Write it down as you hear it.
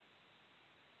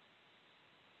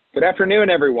Good afternoon,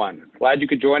 everyone. Glad you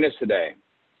could join us today.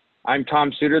 I'm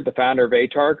Tom Suter, the founder of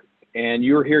ATARC, and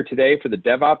you're here today for the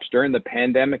DevOps during the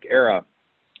pandemic era.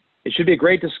 It should be a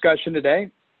great discussion today.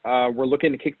 We're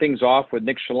looking to kick things off with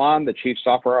Nick Chalan, the Chief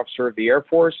Software Officer of the Air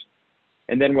Force,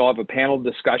 and then we'll have a panel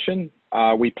discussion.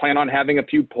 We plan on having a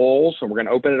few polls, and we're going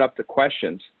to open it up to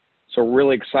questions. So we're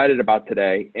really excited about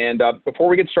today. And before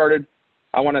we get started,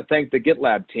 I want to thank the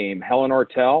GitLab team, Helen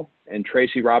Ortel and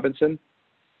Tracy Robinson.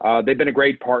 They've been a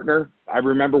great partner. I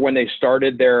remember when they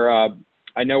started their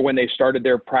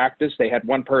practice, they had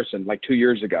one person like 2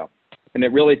 years ago. And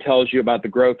it really tells you about the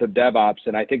growth of DevOps.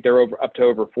 And I think they're up to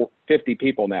over 50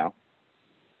 people now.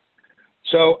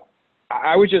 So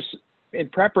I was just in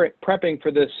prepping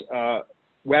for this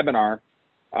webinar,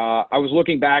 I was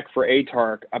looking back for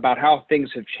ATARC about how things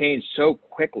have changed so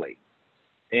quickly.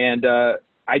 And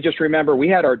I just remember we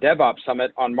had our DevOps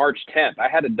Summit on March 10th. I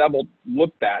had to double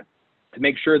look that to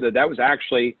make sure that that was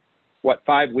actually,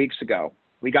 5 weeks ago.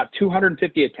 We got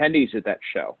 250 attendees at that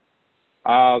show.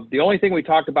 The only thing we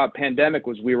talked about pandemic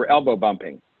was we were elbow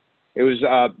bumping. It was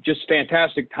just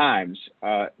fantastic times,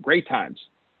 great times.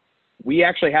 We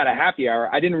actually had a happy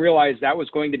hour. I didn't realize that was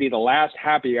going to be the last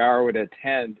happy hour I would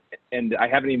attend, and I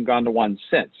haven't even gone to one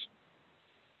since.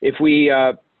 If we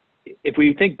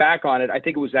think back on it, I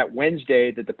think it was that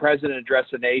Wednesday that the president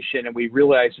addressed the nation and we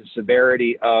realized the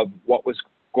severity of what was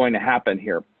going to happen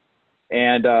here.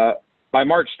 And by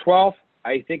March 12th,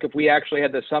 I think if we actually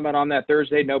had the summit on that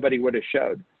Thursday, nobody would have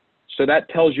showed. So that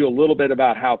tells you a little bit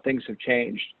about how things have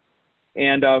changed.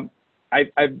 And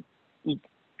I've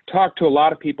talked to a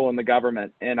lot of people in the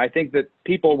government, and I think that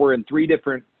people were in three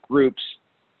different groups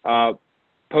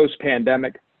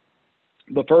post-pandemic.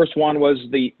 The first one was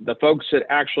the folks that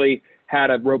actually had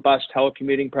a robust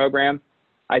telecommuting program.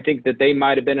 I think that they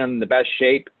might have been in the best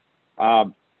shape.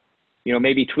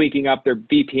 Maybe tweaking up their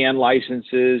VPN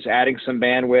licenses, adding some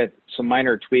bandwidth, some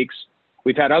minor tweaks.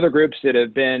 We've had other groups that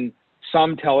have been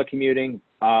some telecommuting,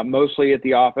 mostly at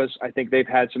the office. I think they've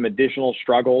had some additional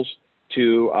struggles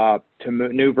to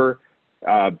maneuver.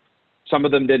 Some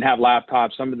of them didn't have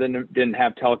laptops. Some of them didn't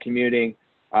have telecommuting.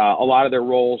 A lot of their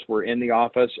roles were in the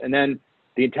office. And then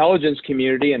the intelligence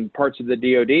community and parts of the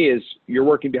DoD is you're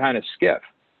working behind a SCIF.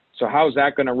 So how is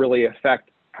that going to really affect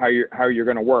how you're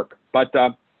going to work? But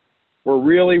we're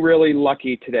really, really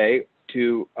lucky today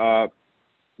to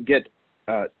get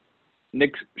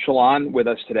Nick Chalan with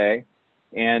us today.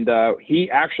 And he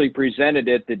actually presented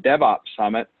at the DevOps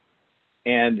Summit.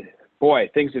 And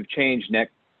boy, things have changed, Nick.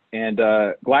 And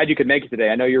glad you could make it today.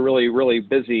 I know you're really, really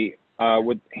busy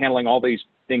with handling all these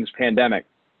things pandemic.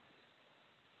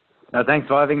 Thanks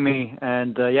for having me.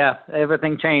 And yeah,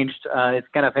 everything changed. It's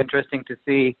kind of interesting to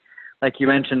see, like you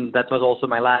mentioned, that was also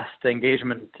my last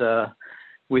engagement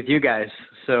with you guys.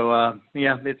 So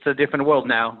yeah, it's a different world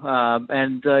now.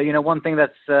 And one thing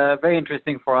that's very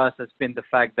interesting for us has been the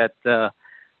fact that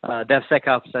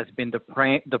DevSecOps has been the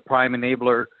prime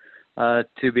enabler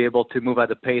to be able to move at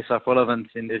the pace of relevance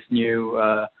in this new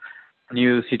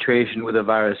situation with the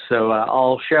virus. So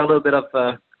I'll share a little bit of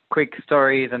quick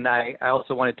stories, and I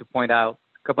also wanted to point out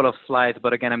a couple of slides,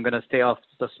 but again, I'm going to stay off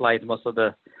the slides most of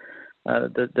the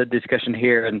discussion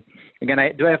here. And again,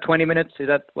 do I have 20 minutes? Is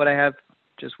that what I have?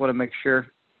 Just want to make sure.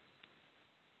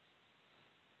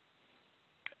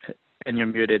 And you're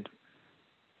muted.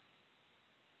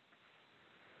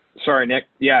 Sorry, Nick.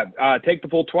 Yeah, take the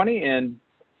full 20, and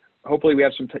hopefully you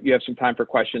have some time for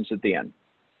questions at the end.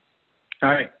 All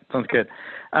right, sounds good.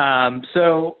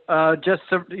 So just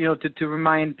to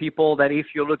remind people that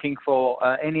if you're looking for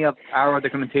any of our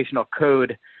documentation or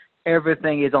code,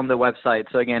 everything is on the website.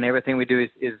 So again, everything we do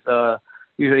is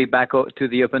usually back to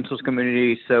the open source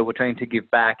community. So we're trying to give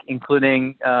back,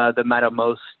 including the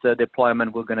Mattermost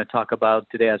deployment we're going to talk about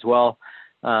today as well.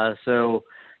 So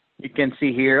you can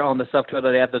see here on the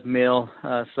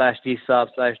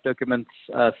software.app.mil/dsop/documents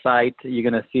site,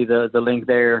 you're going to see the link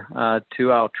there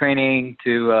to our training,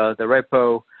 to the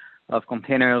repo of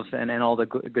containers, and all the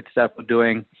good stuff we're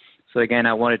doing. So again,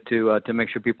 I wanted to make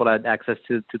sure people had access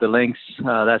to the links.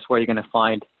 That's where you're going to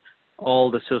find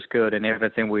all the source code and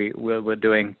everything we're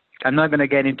doing. I'm not going to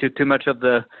get into too much of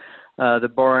the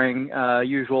boring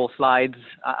usual slides.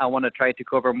 I want to try to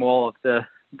cover more of the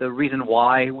reason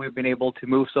why we've been able to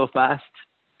move so fast.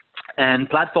 And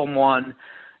Platform One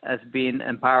has been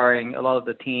empowering a lot of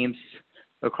the teams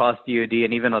across DoD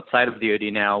and even outside of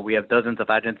DoD now. We have dozens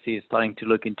of agencies starting to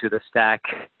look into the stack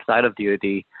side of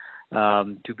DoD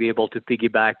to be able to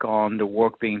piggyback on the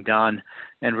work being done.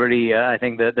 And really, I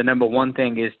think the number one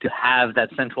thing is to have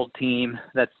that central team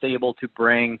that's able to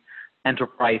bring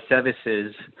enterprise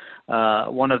services.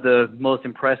 One of the most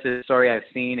impressive story I've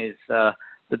seen is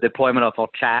the deployment of our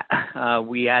chat.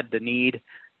 We had the need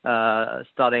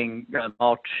starting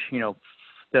March,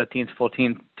 13th,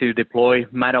 14th to deploy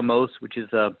Mattermost, which is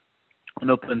an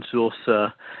open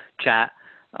source chat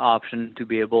option to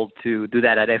be able to do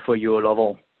that at FOUO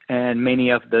level. And many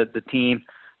of the team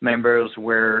members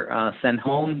were sent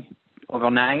home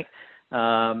overnight,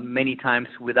 many times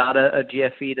without a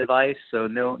GFE device, so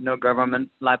no government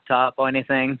laptop or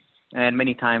anything, and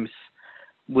many times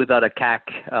without a CAC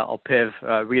or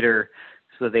PIV reader,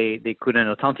 so they couldn't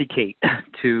authenticate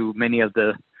to many of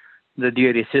the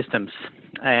DoD systems.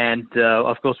 And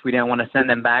of course, we didn't want to send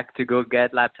them back to go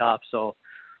get laptops or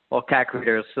CAC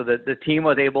readers. So the team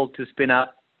was able to spin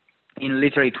up in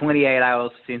literally 28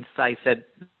 hours since I said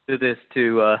do this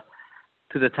to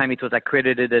the time it was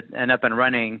accredited and up and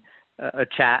running, a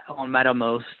chat on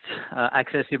Mattermost,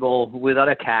 accessible without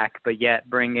a CAC, but yet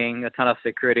bringing a ton of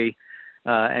security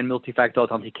and multi-factor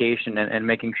authentication and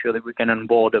making sure that we can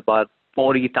onboard about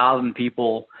 40,000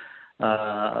 people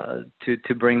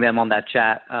to bring them on that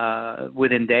chat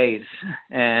within days.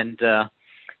 And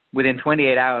within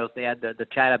 28 hours, they had the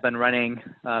chat up and running,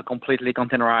 completely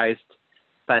containerized,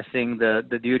 passing the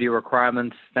DoD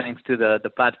requirements thanks to the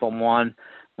Platform One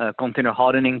container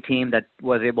hardening team that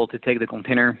was able to take the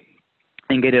container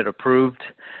and get it approved.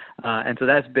 And so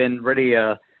that's been really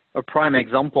a prime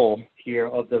example here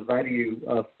of the value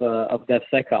of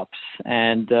DevSecOps,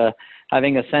 and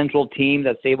having a central team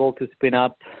that's able to spin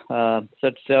up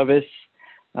such service.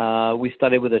 We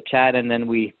started with a chat, and then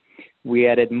we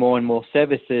added more and more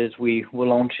services. We were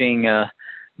launching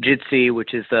Jitsi,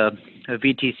 which is a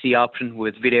VTC option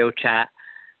with video chat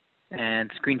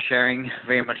and screen sharing,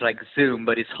 very much like Zoom,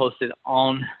 but it's hosted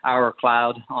on our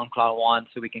cloud, on Cloud One,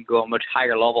 so we can go a much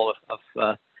higher level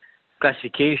of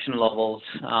classification levels.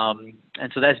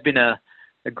 And so that's been a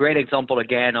great example,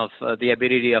 again, of the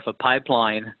ability of a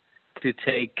pipeline to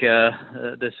take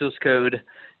the source code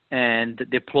and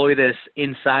deploy this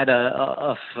inside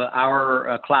of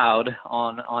our cloud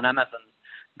on Amazon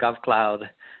GovCloud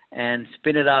and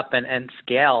spin it up and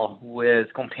scale with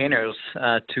containers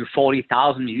to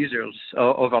 40,000 users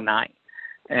overnight.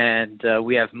 And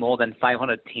we have more than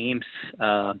 500 teams,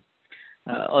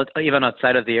 even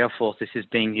outside of the Air Force. This is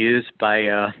being used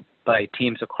by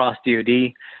teams across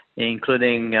DoD,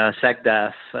 including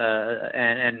SecDef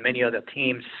and many other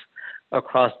teams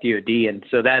across DoD. And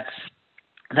so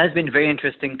that's been very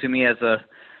interesting to me as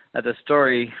a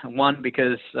story. One,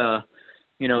 because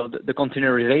the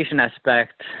containerization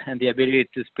aspect and the ability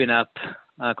to spin up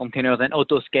containers and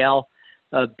auto scale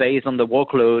based on the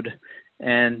workload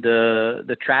and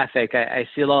the traffic. I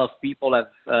see a lot of people have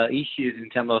issues in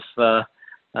terms of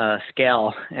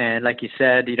scale, and like you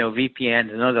said,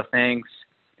 VPNs and other things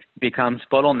becomes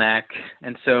bottleneck.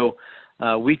 And so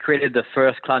we created the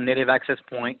first cloud native access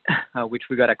point, which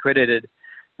we got accredited.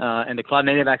 And the cloud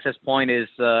native access point is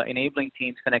enabling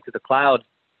teams connect to the cloud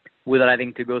without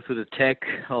having to go through the tech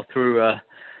or through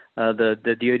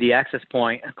the DoD access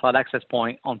point, cloud access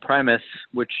point on premise,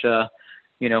 which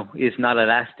is not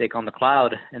elastic on the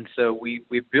cloud. And so we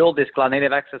build this cloud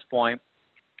native access point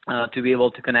to be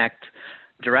able to connect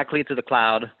directly to the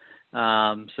cloud.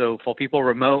 So for people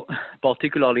remote,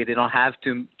 particularly, they don't have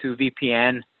to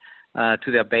VPN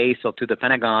to their base or to the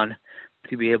Pentagon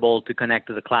to be able to connect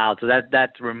to the cloud. So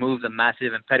that removes a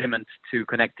massive impediment to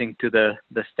connecting to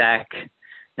the stack.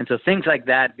 And so things like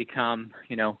that become,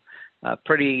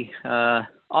 pretty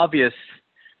obvious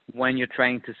when you're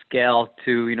trying to scale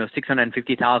to,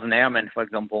 650,000 airmen, for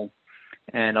example,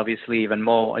 and obviously even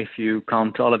more if you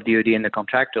count all of DoD and the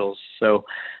contractors. So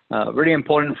really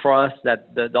important for us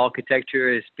that the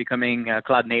architecture is becoming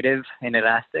cloud native and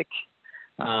elastic.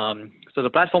 So the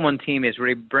Platform One team is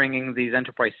really bringing these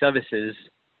enterprise services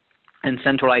and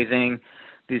centralizing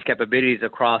these capabilities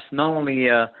across not only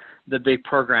the big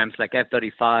programs like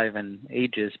F-35 and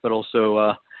Aegis, but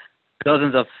also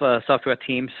dozens of software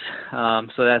teams.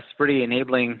 So that's really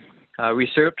enabling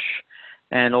research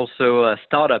and also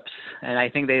startups. And I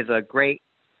think there's a great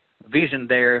vision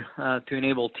there to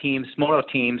enable teams, smaller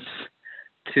teams,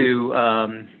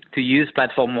 to use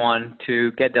Platform One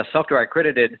to get their software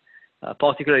accredited,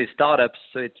 particularly startups.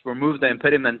 So it removes the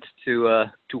impediment to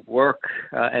work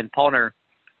and partner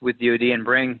with DoD and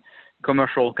bring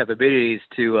commercial capabilities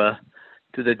to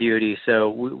the DoD. So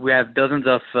we have dozens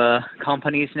of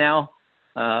companies now,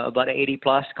 about 80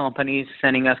 plus companies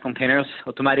sending us containers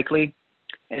automatically,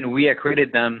 and we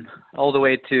accredit them all the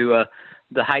way to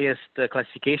the highest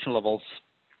classification levels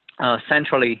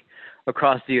centrally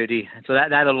across DoD. And so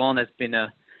that alone has been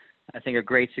I think a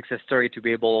great success story to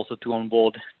be able also to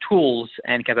onboard tools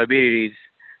and capabilities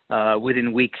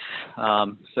within weeks.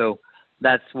 So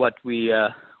that's what we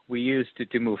use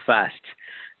to move fast.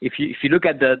 If you look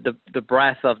at the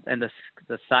breadth of and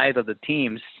the size of the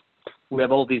teams, we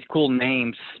have all these cool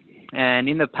names, and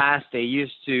in the past they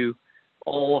used to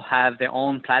all have their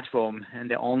own platform and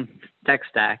their own tech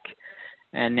stack,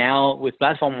 and now with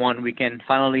Platform One we can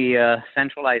finally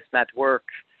centralize that work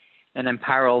and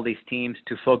empower all these teams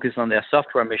to focus on their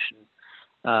software mission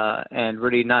and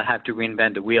really not have to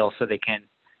reinvent the wheel, so they can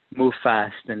move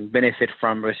fast and benefit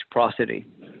from reciprocity.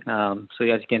 So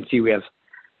as you can see, we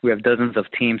have dozens of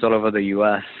teams all over the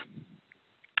U.S.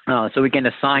 So we can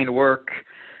assign work,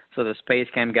 so the space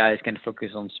cam guys can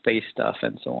focus on space stuff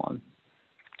and so on.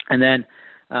 And then,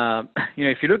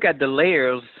 if you look at the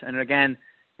layers, and again,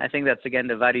 I think that's again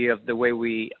the value of the way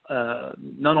we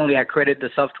not only accredit the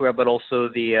software, but also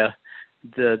the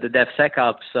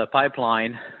DevSecOps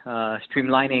pipeline,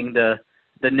 streamlining the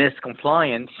NIST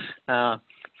compliance.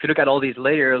 If you look at all these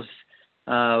layers,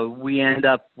 we end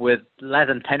up with less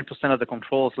than 10% of the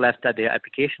controls left at the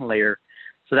application layer.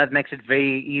 So that makes it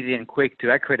very easy and quick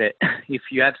to accredit. If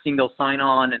you have single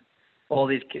sign-on and all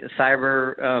these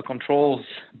cyber controls,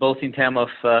 both in terms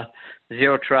of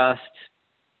zero trust,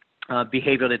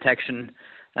 behavior detection,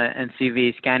 and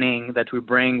CV scanning that we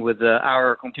bring with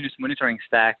our continuous monitoring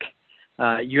stack,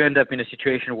 you end up in a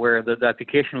situation where the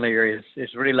application layer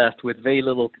is really left with very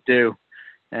little to do.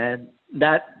 And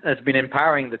that has been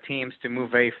empowering the teams to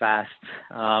move very fast.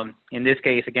 In this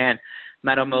case, again,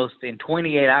 Mattermost in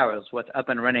 28 hours was up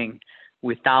and running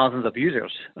with thousands of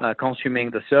users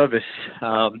consuming the service.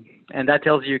 And that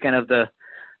tells you kind of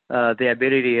the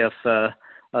ability of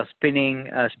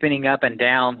spinning up and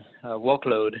down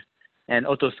workload and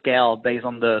auto scale based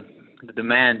on the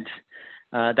demand.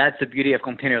 That's the beauty of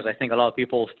containers. I think a lot of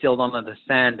people still don't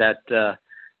understand that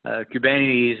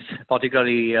Kubernetes,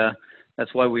 particularly,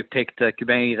 that's why we picked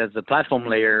Kubernetes as the platform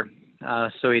layer.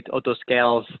 So it auto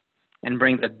scales and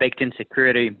brings that baked-in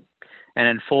security and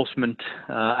enforcement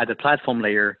at the platform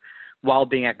layer while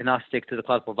being agnostic to the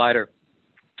cloud provider.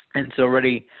 And so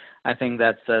really, I think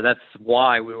that's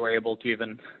why we were able to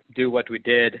even do what we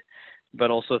did, but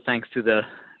also thanks to the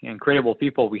incredible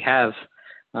people we have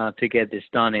to get this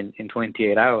done in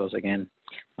 28 hours again.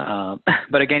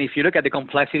 But again, if you look at the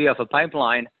complexity of a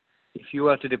pipeline, if you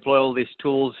were to deploy all these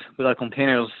tools without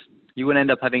containers, you would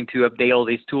end up having to update all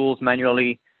these tools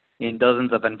manually in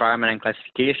dozens of environment and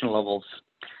classification levels.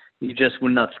 You just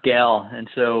would not scale. And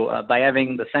so by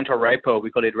having the central repo,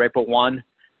 we call it Repo One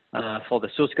for the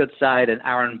source code side, and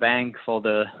Aaron Bank for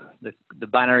the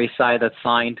binary side that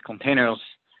signed containers.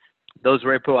 Those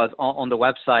repos are on the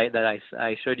website that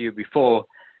I showed you before,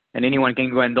 and anyone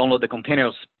can go and download the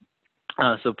containers.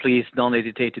 So please don't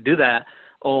hesitate to do that,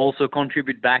 or also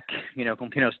contribute back,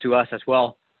 containers to us as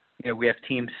well. We have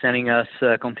teams sending us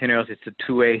containers. It's a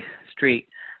two-way street.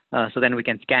 So then we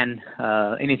can scan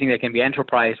anything that can be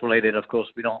enterprise related. Of course,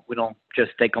 we don't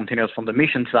just take containers from the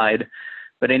mission side,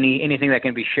 but anything that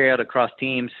can be shared across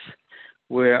teams.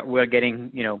 We're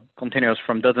getting containers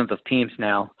from dozens of teams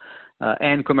now,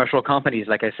 and commercial companies.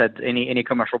 Like I said, any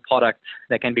commercial product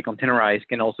that can be containerized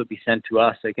can also be sent to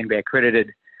us. So it can be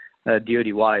accredited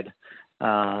DoD wide,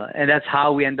 and that's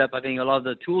how we end up having a lot of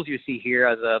the tools you see here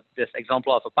as this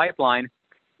example of a pipeline,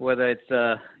 whether it's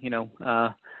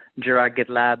Jira,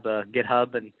 GitLab,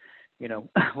 GitHub, and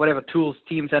whatever tools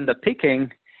teams end up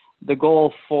picking. The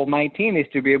goal for my team is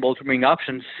to be able to bring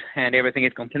options, and everything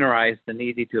is containerized and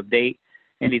easy to update,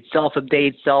 and it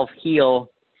self-updates,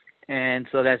 self-heal, and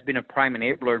so that's been a prime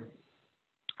enabler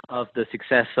of the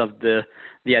success of the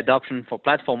adoption for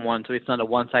Platform One. So it's not a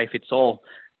one-size-fits-all.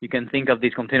 You can think of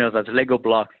these containers as Lego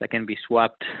blocks that can be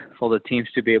swapped for the teams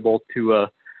to be able to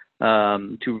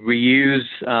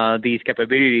reuse these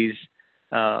capabilities.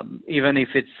 Even if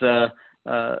it's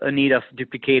a need of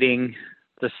duplicating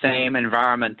the same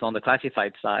environment on the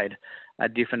classified side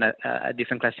at different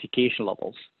classification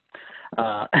levels.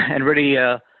 And really,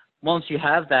 once you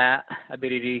have that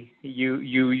ability, you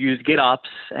use GitOps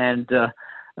and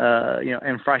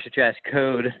infrastructure as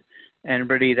code, and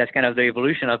really that's kind of the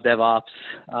evolution of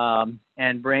DevOps,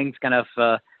 and brings kind of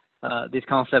this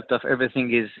concept of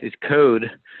everything is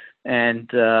code, and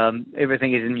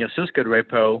everything is in your source code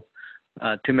repo.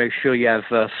 To make sure you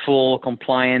have full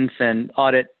compliance and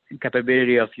audit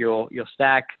capability of your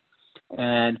stack,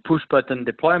 and push button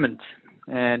deployment.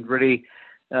 And really,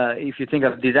 if you think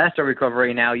of disaster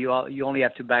recovery now, you only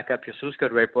have to back up your source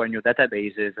code repo and your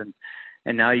databases,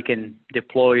 and now you can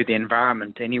deploy the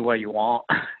environment anywhere you want,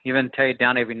 even tear it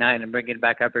down every night and bring it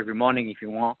back up every morning if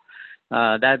you want.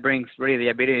 That brings really the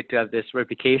ability to have this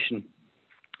replication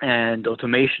and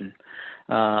automation.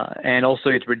 And also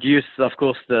it reduces, of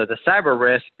course, the cyber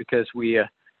risk, because we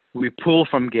we pull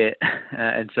from Git,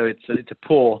 and so it's a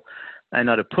pull and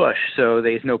not a push. So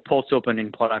there's no ports open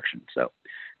in production. So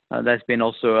that's been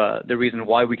also the reason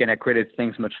why we can accredit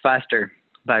things much faster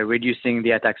by reducing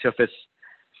the attack surface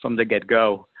from the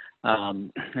get-go.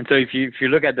 And so if you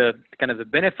look at the kind of the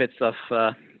benefits of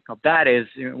that is,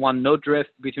 one, no drift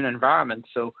between environments.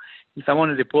 So if I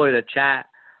want to deploy the chat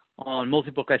on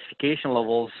multiple classification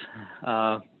levels,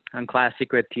 on class,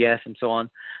 secret, TS, and so on,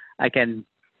 I can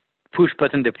push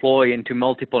button deploy into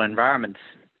multiple environments,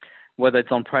 whether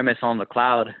it's on premise or on the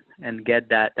cloud, and get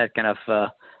that kind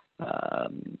of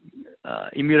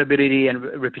immutability and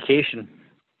replication.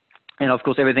 And of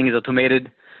course, everything is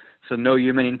automated, so no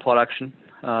human in production.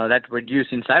 That reduce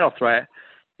insider threat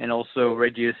and also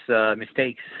reduce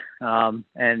mistakes.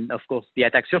 And of course, the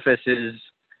attack surface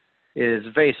is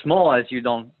very small, as you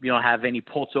don't have any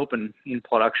ports open in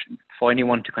production for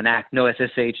anyone to connect. No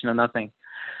SSH, no nothing.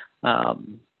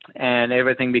 And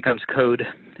everything becomes code.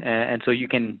 And so you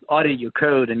can audit your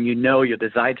code and your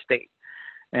desired state.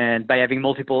 And by having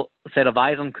multiple set of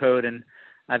eyes on code and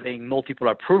having multiple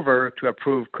approver to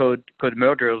approve code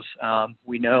mergers,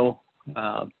 we know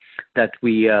that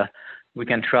we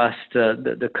can trust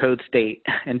the code state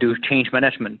and do change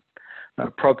management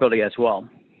properly as well.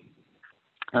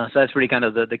 So that's really kind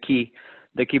of the key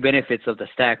benefits of the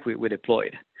stack we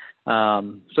deployed.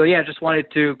 So yeah, just wanted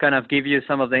to kind of give you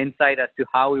some of the insight as to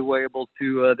how we were able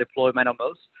to deploy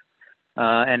Mattermost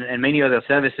and many other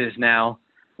services now,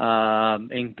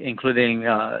 including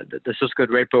the source code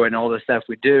repo and all the stuff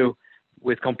we do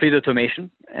with complete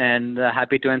automation. And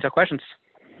happy to answer questions.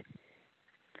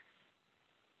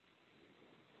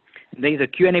 There's a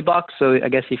Q&A box, so I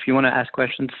guess if you want to ask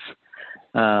questions,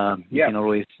 you can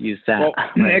always use that. Well,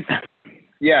 Nick,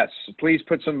 yes, please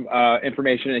put some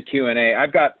information in the Q&A.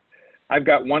 I've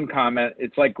got one comment.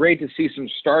 It's like great to see some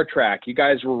Star Trek. You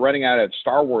guys were running out of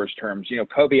Star Wars terms.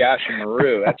 Kobayashi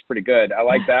Maru. That's pretty good. I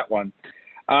like that one.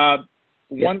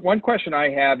 One question I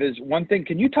have is one thing.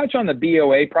 Can you touch on the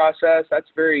BOA process? That's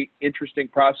a very interesting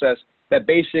process. That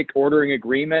basic ordering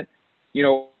agreement.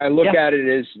 I look at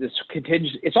it as this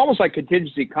contingency. It's almost like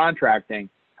contingency contracting.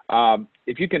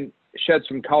 If you can shed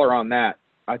some color on that,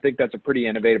 I think that's a pretty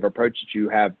innovative approach that you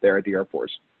have there at the Air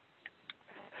Force.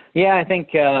 Yeah, I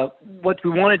think what we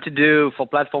wanted to do for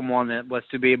Platform One was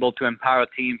to be able to empower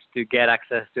teams to get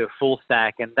access to a full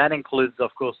stack, and that includes,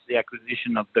 of course, the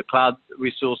acquisition of the cloud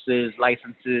resources,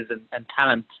 licenses, and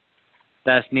talent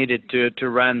that's needed to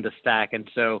run the stack. And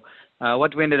so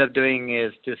what we ended up doing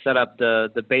is to set up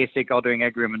the basic ordering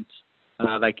agreement,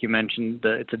 like you mentioned.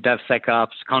 It's a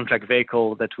DevSecOps contract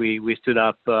vehicle that we stood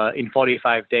up in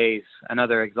 45 days.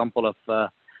 Another example of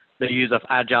the use of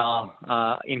Agile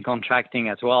in contracting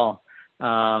as well.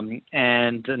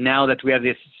 And now that we have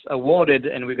this awarded,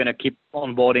 and we're going to keep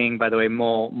onboarding, by the way,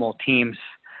 more teams.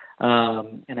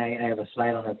 And I have a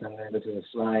slide on it. I'm going to go to the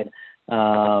slide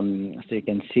so you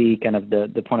can see kind of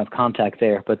the point of contact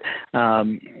there. But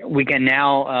we can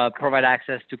now provide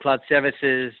access to cloud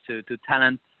services, to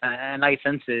talent and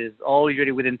licenses, all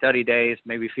usually within 30 days,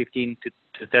 maybe 15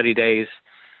 to 30 days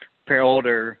per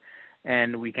order.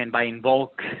 And we can buy in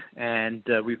bulk, and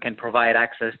we can provide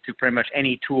access to pretty much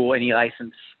any tool, any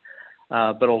license,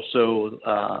 but also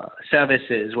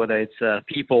services, whether it's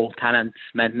people, talent,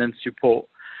 maintenance, support,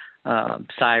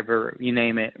 cyber, you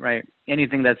name it, right?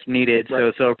 Anything that's needed.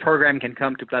 Right. So a program can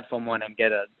come to Platform One and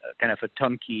get a kind of a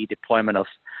turnkey deployment of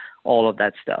all of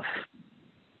that stuff.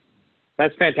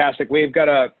 That's fantastic. We've got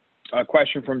a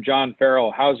question from John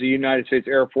Farrell. How's the United States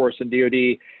Air Force and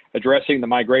DoD addressing the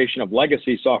migration of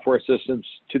legacy software systems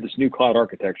to this new cloud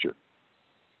architecture?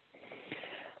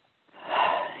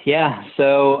 Yeah.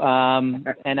 So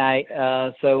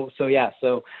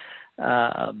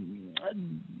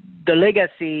the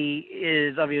legacy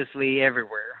is obviously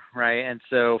everywhere, right? And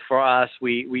so for us,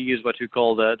 we use what we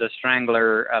call the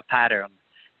Strangler pattern.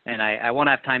 And I won't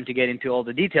have time to get into all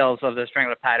the details of the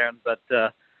Strangler pattern, but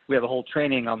we have a whole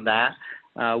training on that.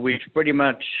 Which pretty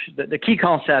much, the key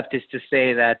concept is to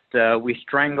say that we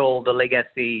strangle the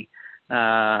legacy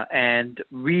and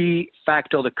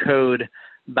refactor the code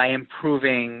by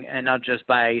improving, and not just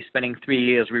by spending 3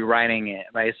 years rewriting it,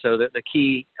 right? So the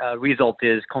key result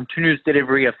is continuous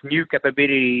delivery of new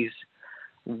capabilities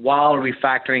while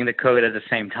refactoring the code at the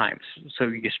same time. So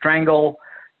you strangle,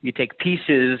 you take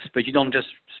pieces, but you don't just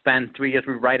spend 3 years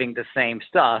rewriting the same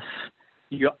stuff.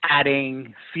 You're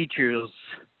adding features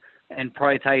and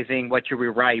prioritizing what you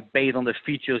rewrite based on the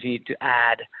features you need to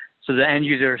add, so the end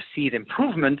user sees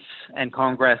improvements and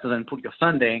Congress doesn't put your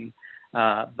funding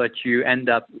but you end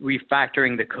up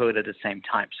refactoring the code at the same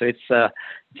time. So it's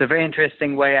a very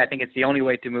interesting way. I think it's the only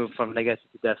way to move from legacy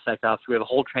to DevSecOps. We have a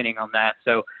whole training on that.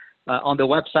 So on the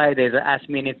website, there's an Ask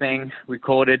Me Anything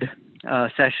recorded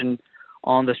session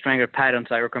on the Stranger patterns.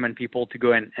 I recommend people to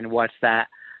go and watch that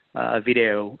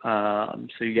video,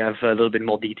 so you have a little bit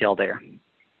more detail there.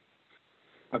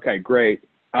 Okay, great.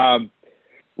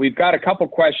 We've got a couple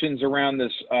questions around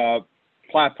this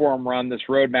platform run, this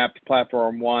roadmap to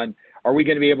Platform One. Are we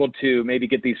going to be able to maybe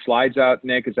get these slides out,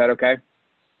 Nick? Is that okay?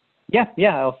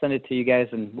 Yeah, I'll send it to you guys,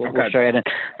 and we'll show you. And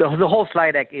the whole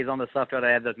slide deck is on the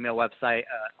software.dev.mil website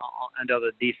under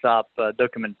the DSOP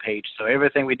document page. So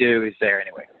everything we do is there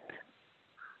anyway.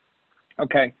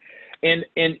 Okay,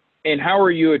 and how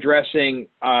are you addressing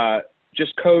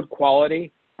just code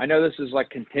quality? I know this is like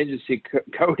contingency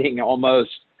coding almost.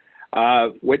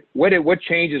 What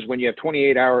changes when you have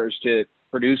 28 hours to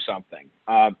produce something?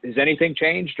 Has anything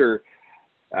changed, or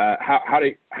how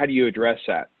do you address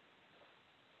that?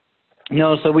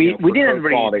 No, so we didn't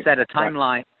really quality. set a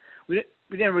timeline. We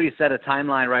didn't really set a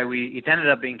timeline, right? It ended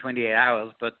up being 28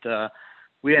 hours, but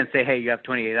we didn't say, hey, you have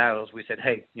 28 hours. We said,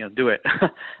 hey, do it.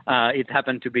 It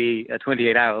happened to be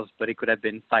 28 hours, but it could have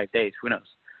been 5 days. Who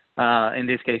knows? In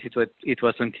this case, it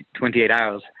was 28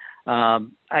 hours.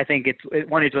 I think it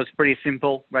was pretty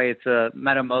simple, right?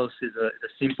 Mattermost is a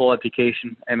simple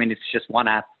application. I mean, it's just one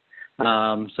app.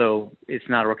 So it's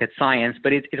not rocket science,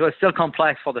 but it was still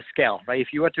complex for the scale, right?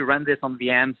 If you were to run this on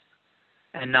VMs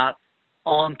and not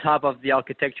on top of the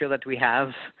architecture that we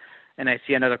have, and I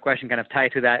see another question kind of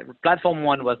tied to that. Platform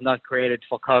One was not created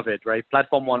for COVID, right?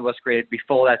 Platform One was created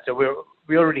before that, so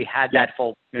we already had that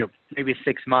for maybe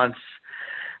 6 months.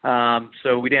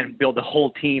 So we didn't build the whole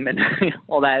team and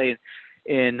all that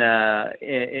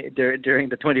during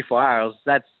the 24 hours.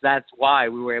 That's why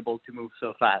we were able to move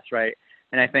so fast, right?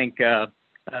 And I think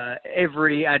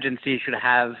every agency should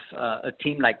have a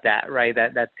team like that, right?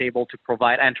 That's able to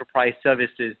provide enterprise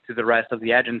services to the rest of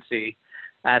the agency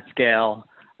at scale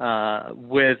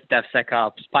with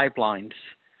DevSecOps pipelines.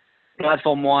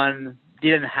 Platform One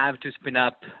didn't have to spin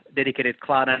up dedicated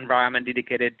cloud environment,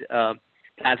 dedicated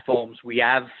platforms. We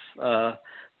have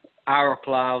our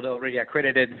cloud already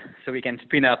accredited, so we can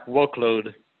spin up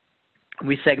workload.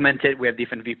 We segment it. We have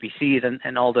different VPCs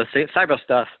and all the cyber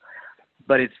stuff,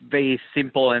 but it's very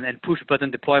simple and push-button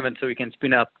deployment, so we can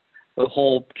spin up a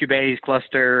whole Kubernetes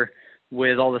cluster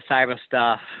with all the cyber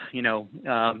stuff,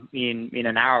 in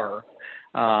an hour,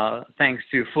 thanks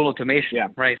to full automation,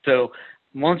 right? So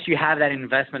once you have that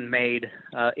investment made,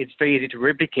 it's very easy to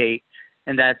replicate.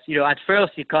 And that's, at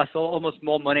first it costs almost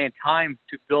more money and time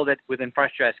to build it with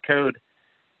infrastructure as code.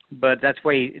 But that's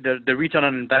why the return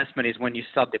on investment is when you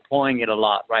start deploying it a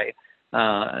lot, right?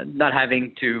 Not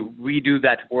having to redo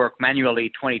that work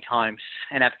manually 20 times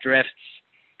and have drifts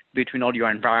between all your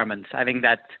environments. I think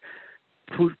that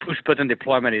push-button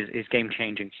deployment is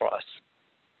game-changing for us.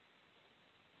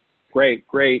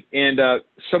 Great. And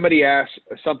somebody asked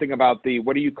something about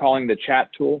what are you calling the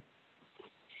chat tool?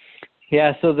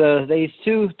 Yeah, so there's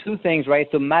two things, right?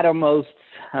 So Mattermost,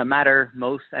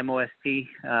 M-O-S-T,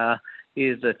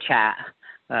 is a chat,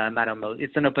 Mattermost.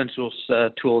 It's an open source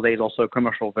tool. There's also a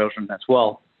commercial version as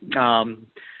well.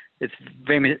 It's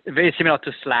very, very similar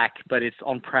to Slack, but it's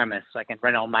on-premise. I can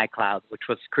run it on my cloud, which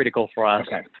was critical for us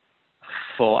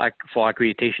for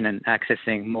accreditation and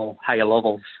accessing more higher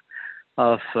levels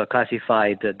of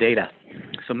classified data.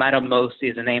 So Mattermost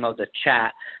is the name of the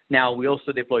chat. Now, we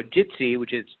also deploy Jitsi,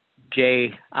 which is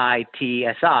Jitsi.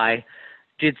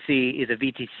 Jitsi is a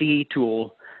VTC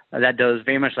tool that does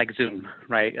very much like Zoom,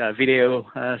 right? Video,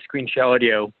 screen share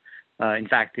audio. In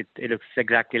fact, it looks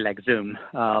exactly like Zoom,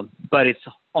 but it's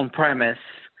on-premise.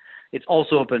 It's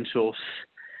also open source.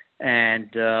 And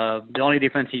the only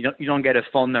difference, you don't get a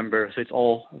phone number, so it's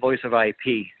all voice over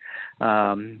IP.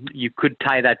 You could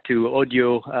tie that to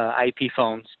audio IP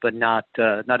phones, but not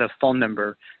a phone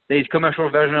number. There's commercial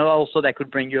version also that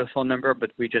could bring you a phone number,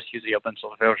 but we just use the open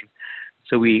source version.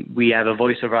 So we have a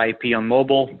voice over IP on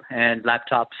mobile and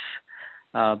laptops,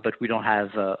 but we don't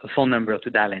have a phone number to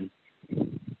dial in.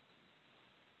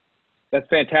 That's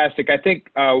fantastic. I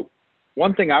think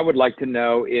one thing I would like to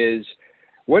know is,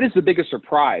 what is the biggest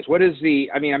surprise?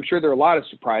 I'm sure there are a lot of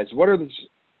surprises. What are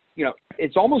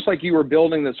it's almost like you were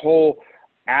building this whole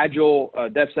agile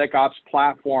DevSecOps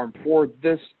platform for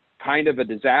this kind of a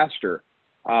disaster.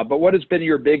 But what has been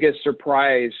your biggest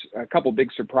surprise, a couple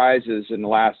big surprises in the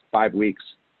last 5 weeks?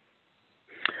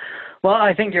 Well,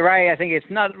 I think you're right. I think it's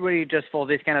not really just for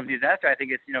this kind of disaster. I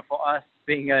think it's, for us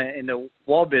being in the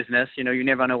war business, you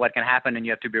never know what can happen, and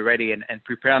you have to be ready, and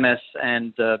preparedness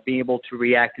and being able to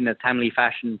react in a timely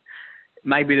fashion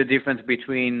might be the difference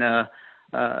between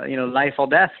life or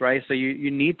death, right? So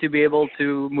you need to be able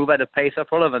to move at a pace of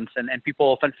relevance, and people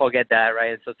often forget that,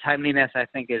 right? So timeliness, I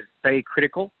think, is very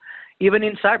critical. Even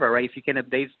in cyber, right? If you can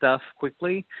update stuff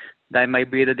quickly, that might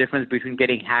be the difference between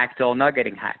getting hacked or not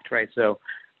getting hacked, right? So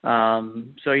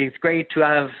it's great to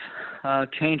have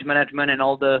change management and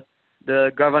all the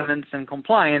governance and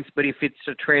compliance, but if it's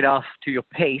a trade-off to your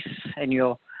pace and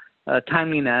your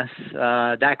timeliness,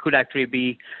 that could actually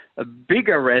be a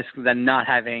bigger risk than not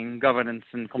having governance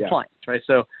and compliance, right?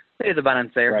 So there's a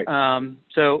balance there. Right.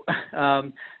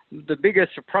 The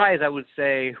biggest surprise, I would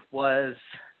say, was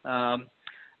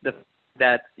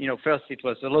that first it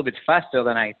was a little bit faster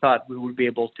than I thought we would be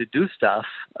able to do stuff,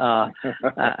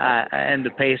 and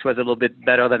the pace was a little bit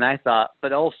better than I thought.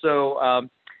 But also,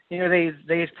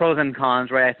 there's pros and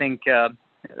cons, right? I think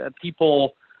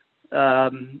people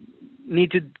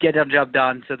need to get their job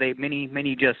done, so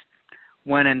many just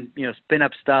went and spin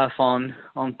up stuff on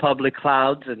public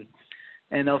clouds,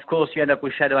 and of course you end up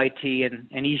with shadow IT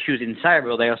and issues in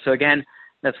cyber there. So again,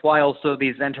 that's why also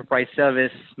these enterprise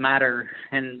service matter,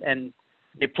 and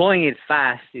deploying it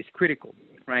fast is critical,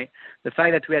 right? The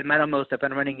fact that we had Mattermost up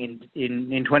and running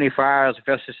in 24 hours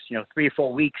versus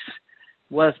 3-4 weeks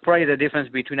was probably the difference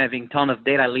between having ton of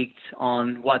data leaked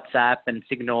on WhatsApp and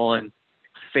Signal and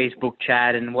Facebook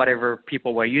chat and whatever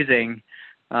people were using,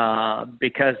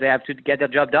 because they have to get their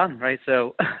job done, right?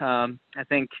 So I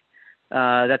think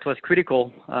that was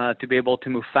critical to be able to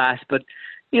move fast. But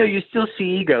you still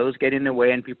see egos get in the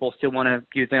way, and people still want to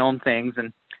use their own things,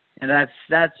 and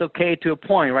that's okay to a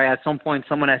point, right? At some point,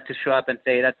 someone has to show up and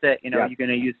say, "That's it. You're going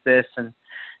to use this," and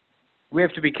we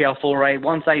have to be careful, right?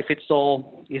 One size fits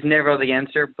all is never the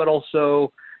answer, but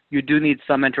also you do need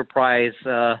some enterprise,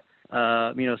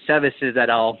 services that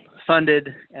are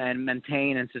funded and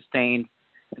maintained and sustained.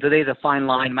 So there's a fine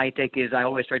line. My take is I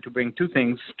always try to bring two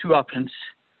options,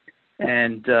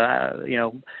 and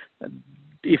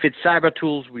if it's cyber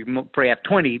tools, we probably have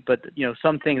 20, but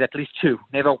some things at least 2,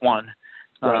 never 1.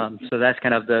 Right. So that's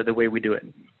kind of the way we do it.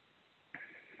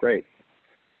 Great.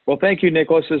 Well, thank you,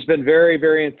 Nicholas. It's been very,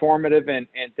 very informative, and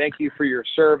thank you for your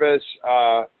service.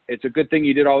 It's a good thing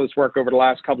you did all this work over the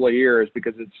last couple of years,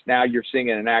 because now you're seeing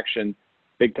it in action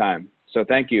big time. So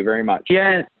thank you very much.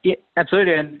 Yeah,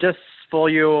 absolutely. And just for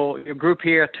your group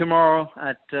here, tomorrow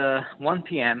at 1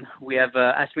 p.m., we have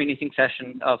a Ask Me Anything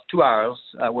session of 2 hours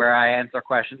where I answer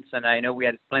questions. And I know we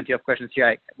had plenty of questions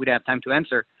here we didn't have time to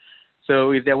answer.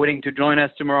 So if they're willing to join us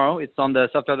tomorrow, it's on the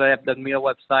software.me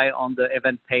website. On the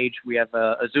event page, we have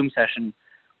a Zoom session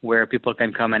where people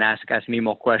can come and ask me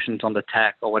more questions on the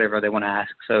tech or whatever they want to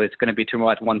ask. So it's going to be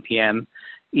tomorrow at 1 p.m.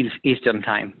 Eastern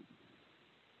time.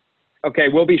 Okay,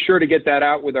 we'll be sure to get that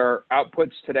out with our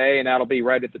outputs today, and that'll be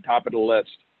right at the top of the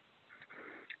list.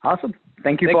 Awesome.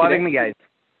 Thank you for having me, guys.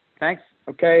 Thanks.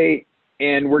 Okay,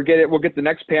 and we'll get the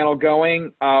next panel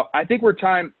going. I think we're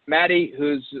time. Maddie,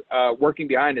 who's working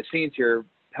behind the scenes here,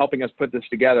 helping us put this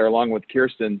together, along with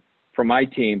Kirsten from my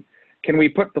team. Can we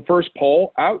put the first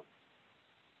poll out?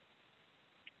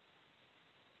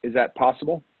 Is that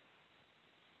possible?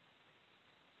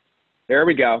 There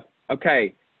we go.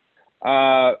 Okay.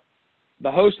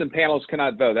 The host and panelists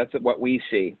cannot vote. That's what we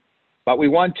see. But we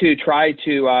want to try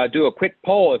to do a quick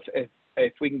poll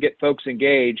if we can get folks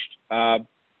engaged.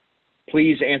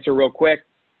 Please answer real quick.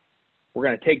 We're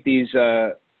going to take these.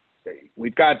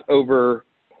 We've got over,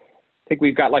 I think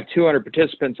we've got like 200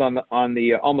 participants on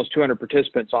the almost 200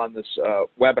 participants on this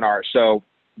webinar. So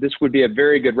this would be a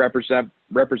very good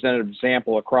representative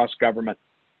example across government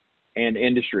and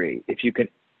industry. If you can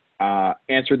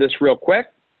answer this real quick.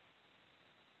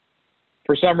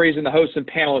 For some reason, the hosts and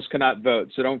panelists cannot vote,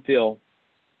 so don't feel,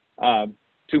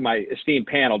 to my esteemed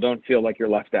panel, don't feel like you're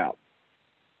left out.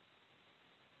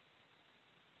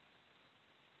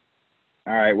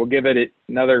 All right, we'll give it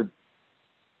another,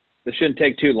 this shouldn't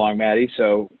take too long, Maddie,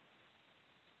 so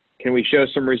can we show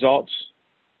some results?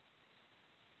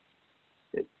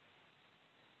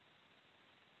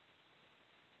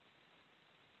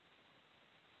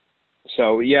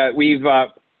 So yeah, we've,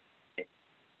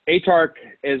 ATARC,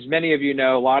 as many of you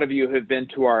know, a lot of you have been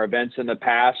to our events in the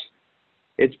past.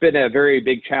 It's been a very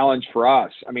big challenge for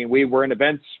us. I mean, we were in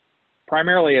events,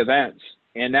 primarily events,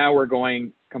 and now we're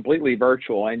going completely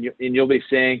virtual. And you'll be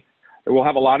seeing, we'll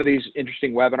have a lot of these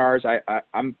interesting webinars.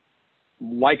 I'm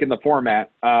liking the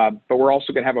format, but we're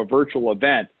also going to have a virtual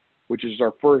event, which is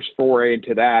our first foray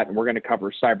into that. And we're going to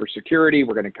cover cybersecurity.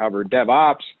 We're going to cover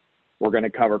DevOps. We're going to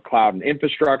cover cloud and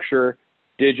infrastructure,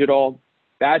 digital.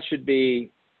 That should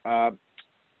be a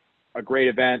great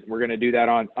event. We're going to do that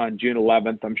on June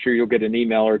 11th. I'm sure you'll get an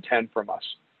email or 10 from us.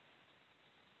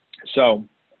 So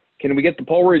Can we get the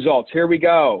poll results? Here we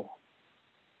go.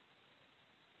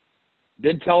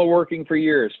 Been teleworking for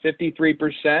years,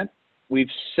 53%. We've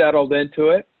settled into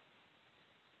it.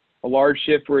 A large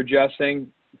shift we're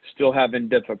adjusting, still having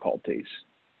difficulties.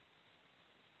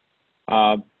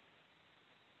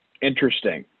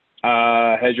 Interesting.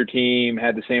 Has your team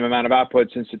had the same amount of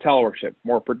output since the telework shift?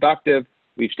 More productive.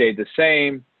 We've stayed the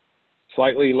same.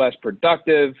 Slightly less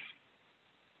productive.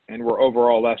 And we're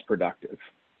overall less productive.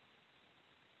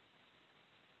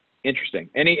 Interesting.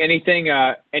 Any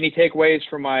takeaways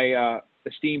from my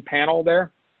esteemed panel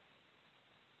there?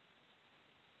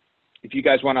 If you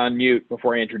guys want to unmute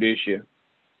before I introduce you.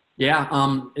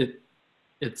 Yeah,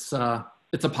 it's a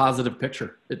positive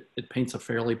picture. It paints a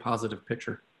fairly positive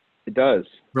picture. It does.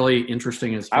 Really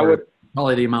interesting as far as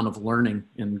probably the amount of learning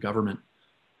in government.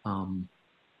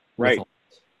 Right.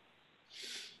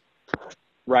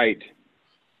 Right.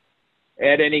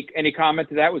 Ed, any comment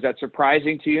to that? Was that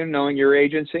surprising to you, knowing your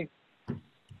agency?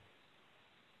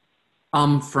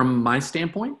 From my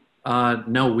standpoint,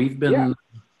 no. We've been. Yeah.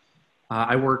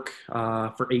 I work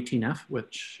for 18F,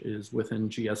 which is within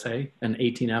GSA, and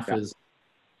 18F is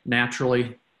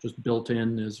naturally just built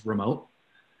in is remote,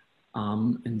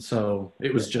 and so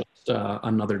it was just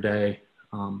another day.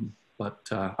 But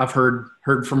I've heard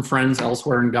from friends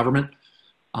elsewhere in government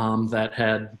that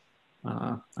had.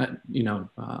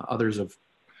 Others have,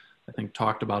 I think,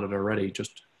 talked about it already.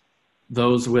 Just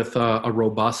those with a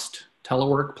robust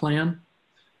telework plan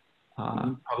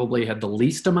probably had the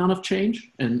least amount of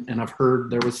change. And I've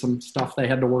heard there was some stuff they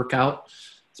had to work out,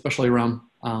 especially around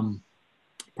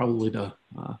probably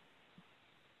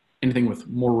anything with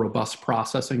more robust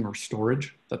processing or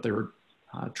storage that they were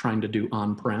trying to do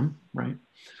on-prem, right?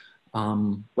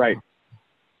 Right.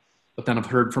 But then I've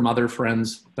heard from other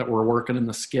friends that were working in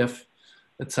the SCIF,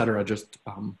 et cetera, just,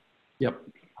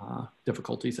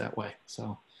 difficulties that way.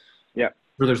 So, yeah,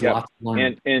 there's lots of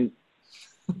learning. And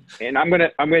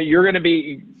you're going to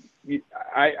be,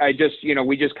 I just,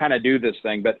 we just kind of do this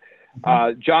thing, but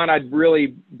John, I'd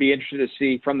really be interested to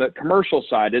see from the commercial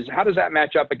side how does that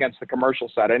match up against the commercial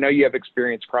side? I know you have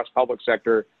experience across public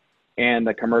sector and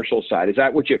the commercial side. Is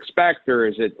that what you expect, or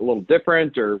is it a little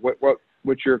different, or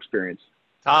what's your experience?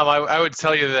 Tom, I would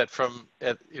tell you that I'm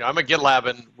at GitLab,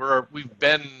 and we've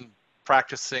been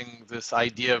practicing this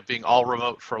idea of being all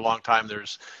remote for a long time.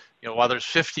 There's, while there's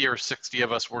 50 or 60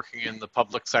 of us working in the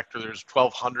public sector, there's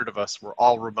 1,200 of us. We're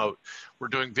all remote. We're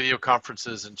doing video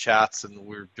conferences and chats, and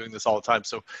we're doing this all the time.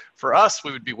 So for us,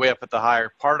 we would be way up at the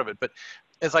higher part of it. But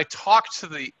as I talk to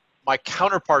my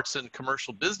counterparts in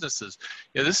commercial businesses,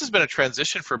 this has been a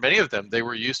transition for many of them. They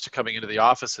were used to coming into the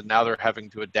office, and now they're having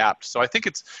to adapt. So I think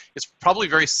it's probably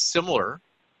very similar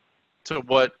to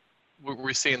what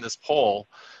we see in this poll.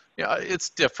 Yeah,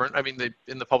 it's different. I mean,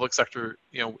 in the public sector,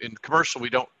 in commercial, we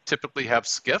don't typically have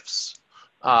SCIFs.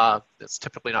 That's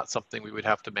typically not something we would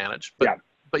have to manage.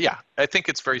 But yeah, I think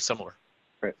it's very similar.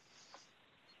 Right.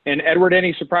 And Edward,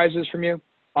 any surprises from you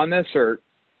on this, or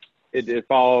it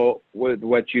follow with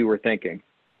what you were thinking?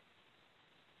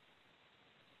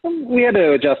 We had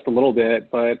to adjust a little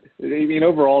bit, but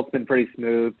overall it's been pretty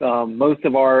smooth. Most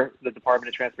of the Department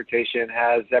of Transportation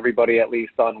has everybody at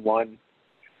least on one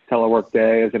telework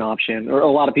day as an option, or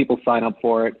a lot of people sign up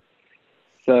for it.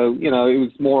 So, it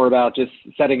was more about just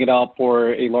setting it up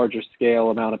for a larger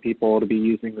scale amount of people to be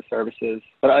using the services.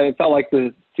 But I felt like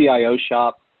the CIO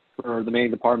shop for the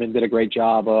main department did a great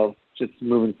job of just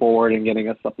moving forward and getting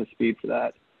us up to speed for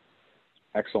that.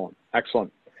 Excellent.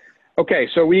 Excellent. Okay,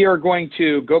 so we are going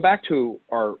to go back to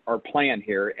our plan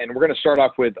here, and we're going to start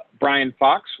off with Brian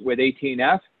Fox with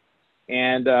 18F.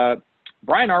 And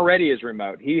Brian already is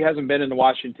remote. He hasn't been in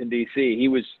Washington, D.C.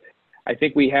 I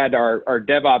think we had our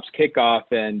DevOps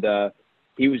kickoff, and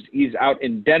he's out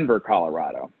in Denver,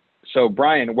 Colorado. So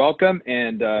Brian, welcome,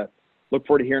 and look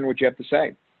forward to hearing what you have to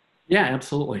say. Yeah,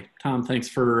 absolutely. Tom, thanks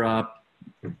for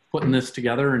putting this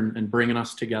together and bringing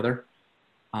us together.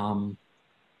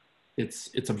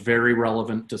 It's a very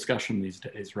relevant discussion these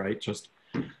days, right? Just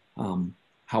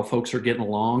how folks are getting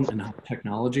along and how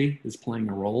technology is playing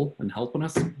a role in helping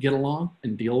us get along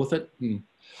and deal with it and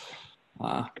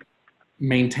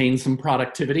maintain some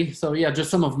productivity. So yeah, just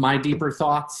some of my deeper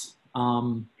thoughts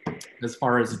as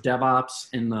far as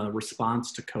DevOps in the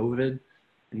response to COVID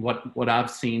and what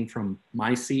I've seen from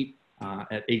my seat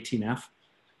at 18F,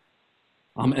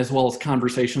 as well as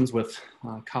conversations with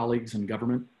colleagues in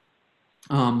government.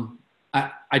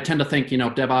 I tend to think,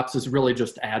 DevOps is really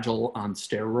just Agile on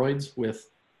steroids, with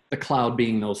the cloud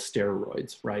being those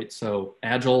steroids, right? So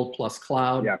Agile plus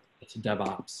cloud, it's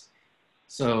DevOps.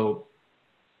 So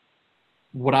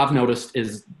what I've noticed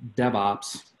is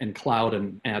DevOps and cloud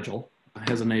and Agile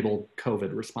has enabled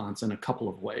COVID response in a couple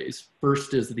of ways.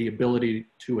 First is the ability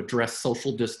to address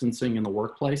social distancing in the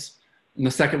workplace. And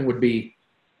the second would be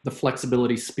the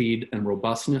flexibility, speed, and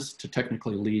robustness to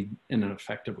technically lead in an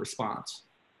effective response.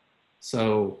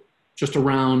 So just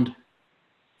around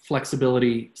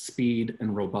flexibility, speed,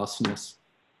 and robustness,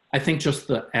 I think just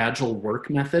the agile work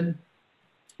method,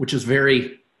 which is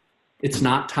it's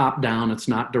not top down, it's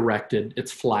not directed,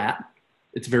 it's flat.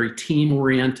 It's very team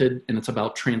oriented, and it's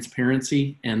about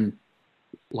transparency and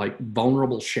like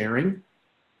vulnerable sharing.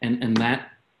 And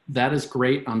that is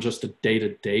great on just a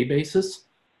day-to-day basis.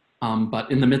 But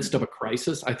in the midst of a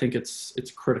crisis, I think it's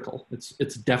critical.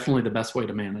 It's definitely the best way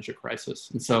to manage a crisis.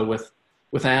 And so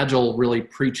with Agile really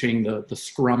preaching the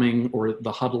scrumming or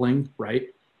the huddling, right?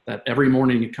 That every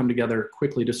morning you come together,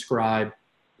 quickly describe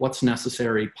what's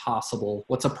necessary, possible,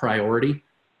 what's a priority,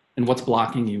 and what's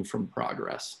blocking you from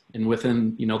progress. And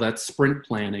within, that sprint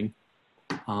planning,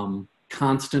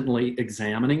 constantly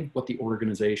examining what the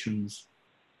organization's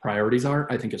priorities are,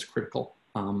 I think is critical.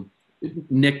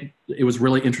 Nick, it was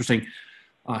really interesting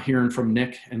hearing from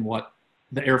Nick and what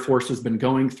the Air Force has been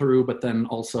going through, but then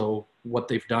also what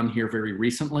they've done here very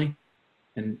recently.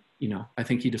 And, I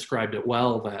think he described it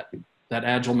well, that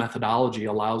agile methodology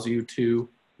allows you to,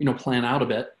 plan out a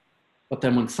bit, but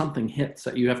then when something hits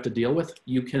that you have to deal with,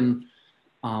 you can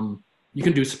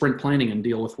do sprint planning and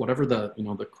deal with whatever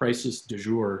the crisis du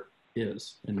jour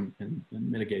is and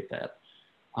mitigate that.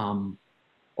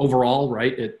 Overall,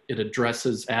 right,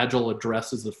 Agile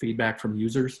addresses the feedback from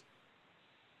users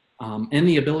and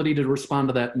the ability to respond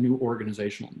to that new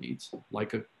organizational needs,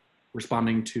 like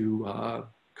responding to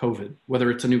COVID,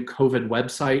 whether it's a new COVID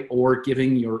website or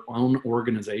giving your own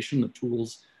organization the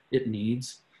tools it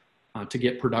needs to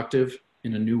get productive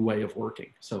in a new way of working.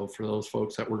 So for those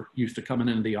folks that were used to coming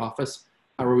into the office,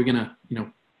 how are we going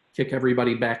to, kick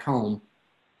everybody back home?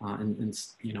 And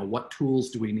what tools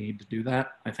do we need to do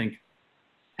that? I think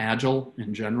Agile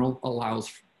in general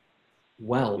allows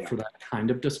for that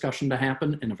kind of discussion to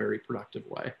happen in a very productive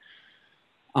way.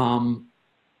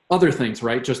 Other things,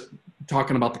 right? Just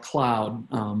talking about the cloud,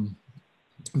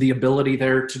 the ability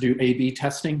there to do A/B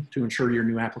testing to ensure your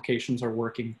new applications are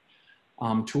working.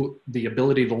 To the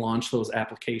ability to launch those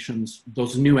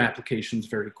new applications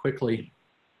very quickly,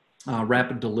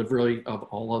 rapid delivery of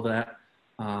all of that,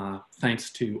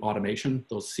 thanks to automation,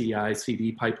 those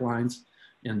CI/CD pipelines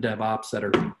and DevOps that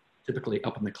are typically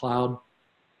up in the cloud.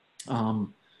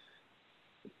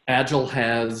 Agile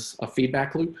has a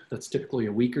feedback loop that's typically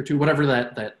a week or two, whatever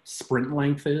that sprint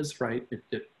length is, right?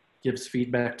 It gives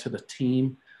feedback to the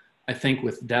team. I think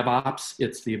with DevOps,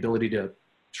 it's the ability to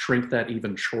shrink that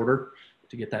even shorter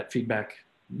to get that feedback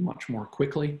much more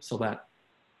quickly. So that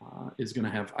is going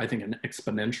to have, I think, an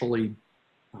exponentially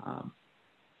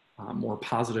more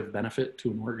positive benefit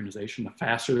to an organization. The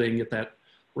faster they can get that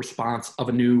response of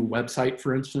a new website,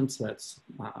 for instance, that's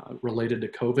related to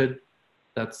COVID,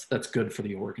 that's good for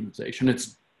the organization.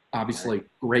 It's obviously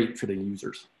great for the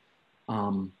users.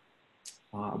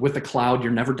 With the cloud,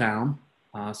 you're never down.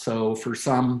 So for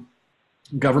some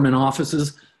government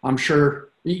offices, I'm sure,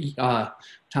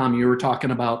 Tom, you were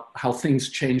talking about how things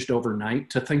changed overnight.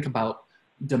 To think about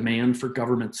demand for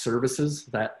government services,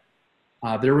 that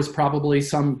there was probably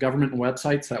some government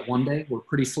websites that one day were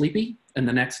pretty sleepy and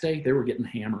the next day they were getting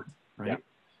hammered, right?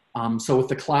 Yeah. So with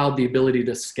the cloud, the ability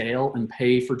to scale and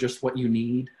pay for just what you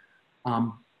need,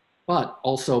 but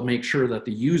also make sure that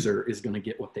the user is going to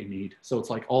get what they need. So it's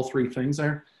like all three things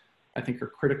there, I think, are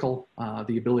critical.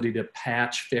 The ability to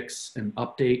patch, fix, and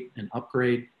update and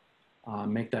upgrade,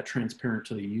 make that transparent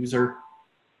to the user,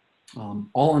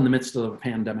 all in the midst of the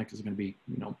pandemic is going to be,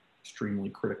 extremely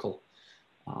critical.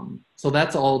 So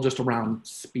that's all just around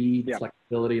speed,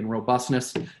 flexibility, and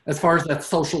robustness. As far as that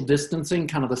social distancing,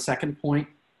 kind of the second point,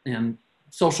 and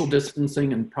social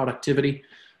distancing and productivity,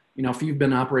 if you've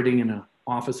been operating in an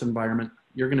office environment,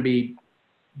 you're going to be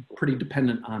pretty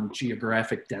dependent on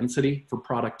geographic density for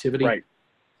productivity. Right.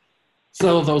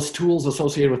 So those tools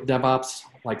associated with DevOps,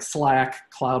 like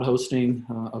Slack, cloud hosting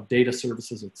of data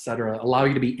services, et cetera, allow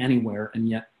you to be anywhere and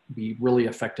yet be really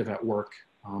effective at work.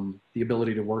 The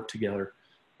ability to work together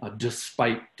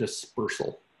despite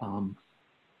dispersal.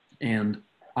 And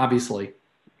obviously,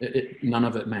 none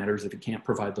of it matters if you can't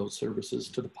provide those services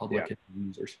to the public and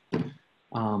users.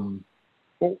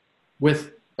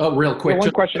 Real quick.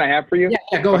 One question I have for you.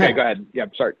 Yeah, go ahead. Go ahead. Yeah,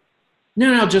 sorry.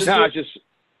 No, it just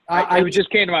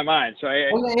came to my mind. So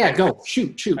go.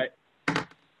 Shoot.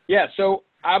 So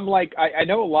I'm like, I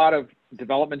know a lot of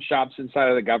development shops inside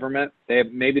of the government. They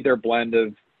have maybe their blend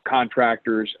of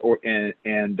contractors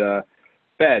and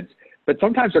feds, but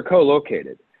sometimes they're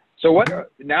co-located. So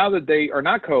now that they are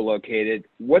not co-located,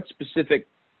 what specific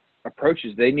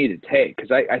approaches they need to take?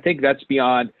 Because I think that's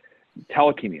beyond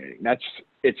telecommuting.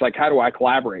 It's like, how do I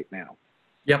collaborate now?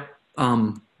 Yep.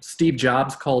 Steve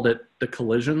Jobs called it the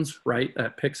collisions, right,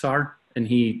 at Pixar. And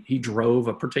he drove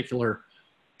a particular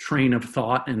train of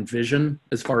thought and vision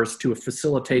as far as to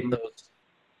facilitate those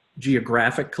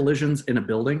geographic collisions in a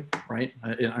building, right?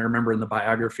 I remember in the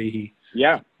biography, he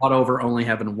fought over only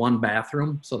having one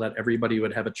bathroom so that everybody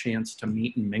would have a chance to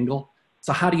meet and mingle.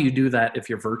 So how do you do that if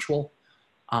you're virtual?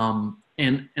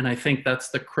 And I think that's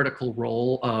the critical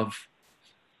role of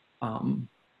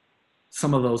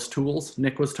some of those tools.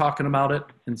 Nick was talking about it.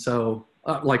 And so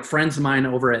like friends of mine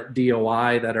over at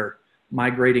DOI that are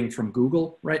migrating from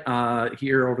Google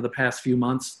here over the past few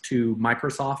months to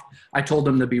Microsoft, I told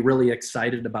them to be really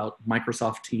excited about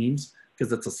Microsoft Teams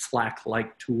because it's a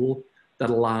Slack-like tool that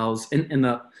allows,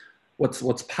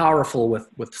 what's powerful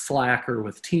with Slack or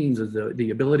with Teams is the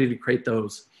ability to create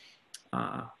those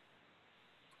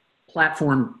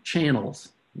platform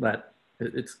channels. That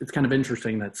it's kind of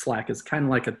interesting that Slack is kind of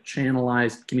like a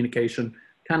channelized communication,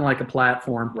 kind of like a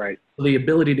platform. Right. The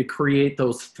ability to create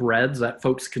those threads that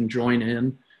folks can join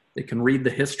in, they can read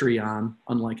the history on,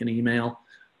 unlike an email.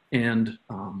 And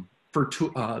for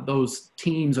those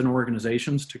teams and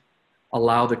organizations to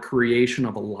allow the creation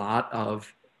of a lot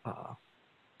of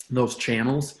those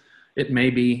channels, it may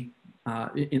be,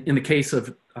 in the case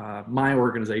of my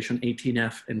organization,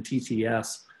 18F and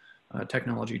TTS,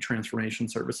 Technology Transformation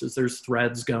Services, there's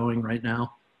threads going right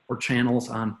now or channels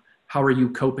on how are you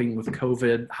coping with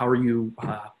COVID? How are you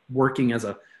working as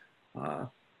a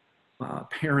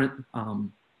parent,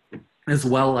 as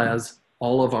well as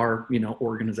all of our,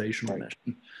 organizational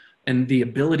mission, and the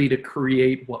ability to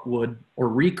create or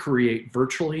recreate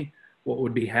virtually what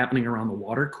would be happening around the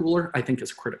water cooler, I think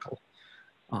is critical.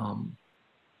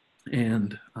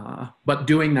 But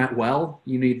doing that well,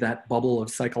 you need that bubble of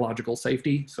psychological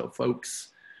safety, so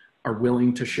folks are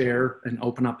willing to share and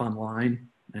open up online.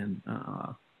 And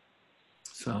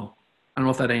so I don't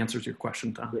know if that answers your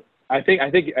question, Tom. I think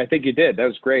you did. That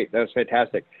was great. That was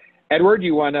fantastic. Edward,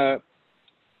 you want to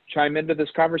chime into this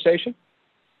conversation?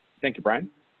 Thank you, Brian.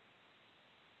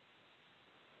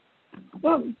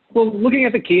 Well, looking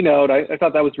at the keynote, I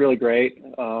thought that was really great.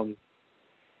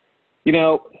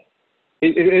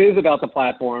 It is about the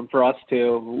platform for us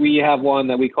too. We have one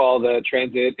that we call the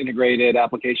Transit Integrated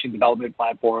Application Development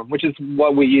Platform, which is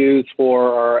what we use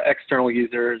for our external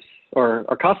users or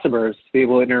our customers to be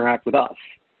able to interact with us.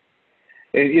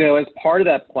 And, as part of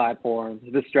that platform,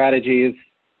 the strategy is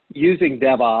using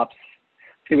DevOps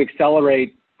to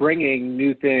accelerate bringing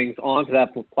new things onto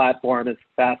that platform as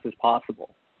fast as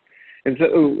possible. And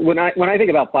so when I think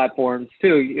about platforms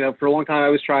too, for a long time I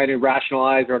was trying to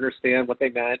rationalize or understand what they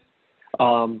meant.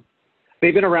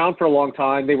 They've been around for a long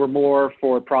time. They were more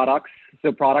for products.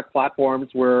 So product platforms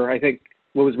were, I think,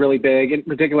 what was really big. In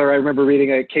particular, I remember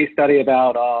reading a case study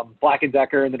about Black &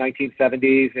 Decker in the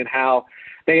 1970s and how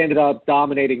they ended up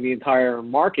dominating the entire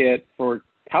market for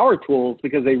power tools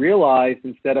because they realized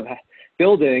instead of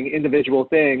building individual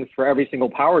things for every single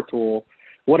power tool,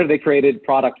 what if they created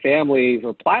product families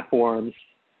or platforms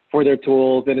for their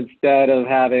tools, and instead of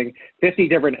having 50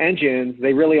 different engines,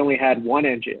 they really only had one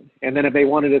engine. And then if they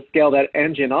wanted to scale that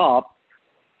engine up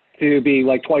to be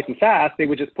like twice as fast, they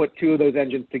would just put two of those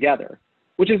engines together,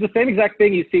 which is the same exact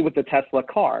thing you see with the Tesla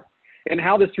car. And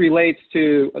how this relates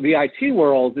to the IT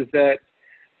world is that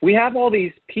we have all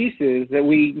these pieces that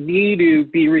we need to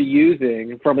be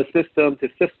reusing from a system to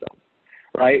system,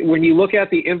 right? When you look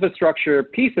at the infrastructure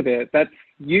piece of it, that's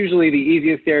usually the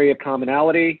easiest area of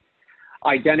commonality.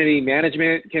 Identity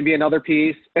management can be another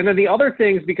piece. And then the other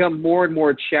things become more and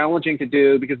more challenging to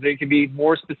do because they can be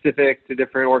more specific to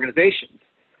different organizations.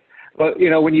 But,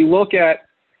 when you look at,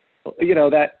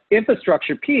 that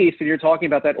infrastructure piece and you're talking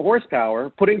about that horsepower,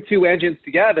 putting two engines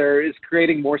together is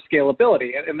creating more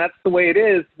scalability. And that's the way it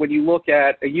is when you look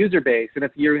at a user base. And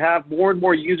if you have more and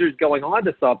more users going on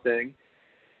to something,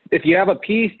 if you have a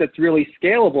piece that's really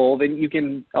scalable, then you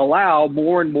can allow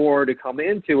more and more to come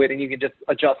into it and you can just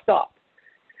adjust up.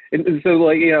 And so,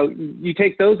 you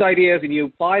take those ideas and you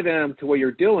apply them to what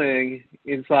you're doing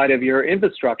inside of your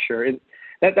infrastructure. And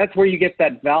that's where you get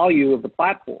that value of the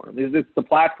platform. It's the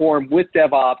platform with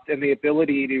DevOps and the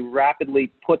ability to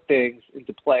rapidly put things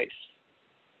into place.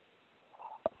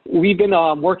 We've been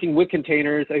working with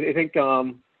containers. I think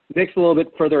Nick's a little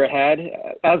bit further ahead.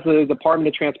 As the Department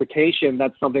of Transportation,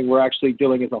 that's something we're actually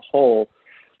doing as a whole.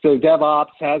 So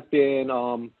DevOps has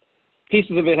been,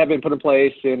 pieces of it have been put in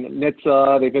place in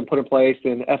NHTSA, they've been put in place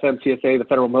in FMCSA, the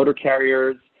federal motor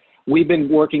carriers. we've been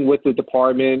working with the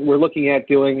department. We're looking at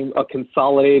doing a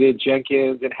consolidated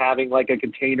Jenkins and having like a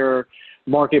container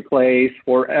marketplace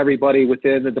for everybody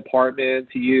within the department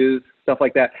to use, stuff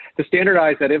like that, to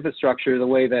standardize that infrastructure the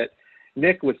way that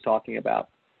Nick was talking about.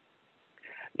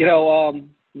 You know,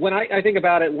 when I think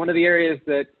about it, one of the areas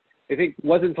that I think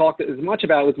wasn't talked as much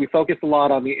about was we focused a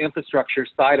lot on the infrastructure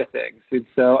side of things. And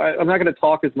so I'm not going to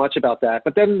talk as much about that.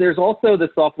 But then there's also the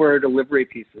software delivery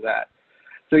piece of that.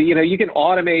 So, you know, you can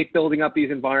automate building up these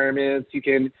environments. You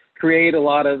can create a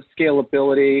lot of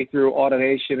scalability through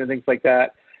automation and things like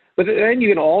that. But then you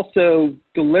can also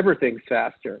deliver things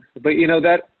faster. But, you know,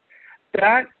 that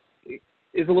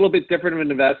is a little bit different of an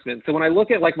investment. So when I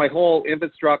look at like my whole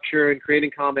infrastructure and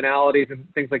creating commonalities and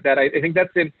things like that, I think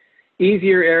that's an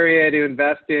easier area to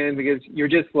invest in because you're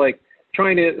just like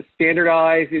trying to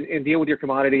standardize and deal with your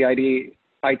commodity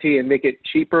IT and make it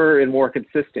cheaper and more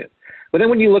consistent. But then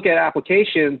when you look at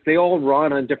applications, they all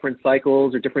run on different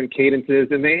cycles or different cadences,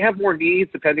 and they have more needs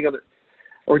depending on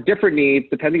or different needs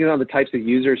depending on the types of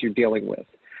users you're dealing with.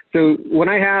 So when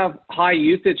I have high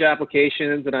usage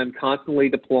applications that I'm constantly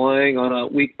deploying on a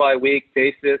week by week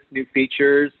basis, new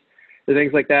features and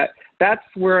things like that, that's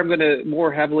where I'm going to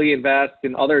more heavily invest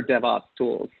in other DevOps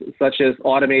tools, such as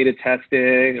automated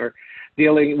testing or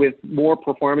dealing with more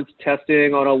performance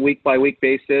testing on a week by week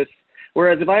basis.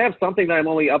 Whereas if I have something that I'm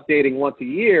only updating once a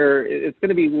year, it's going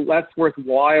to be less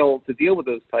worthwhile to deal with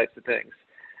those types of things.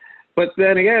 But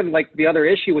then again, like the other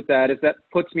issue with that is that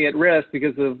puts me at risk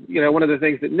because of, you know, one of the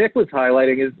things that Nick was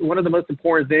highlighting is one of the most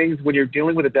important things when you're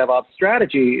dealing with a DevOps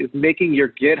strategy is making your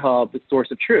GitHub the source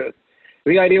of truth.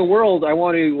 In the ideal world, I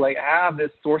want to like have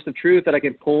this source of truth that I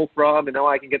can pull from, and now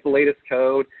I can get the latest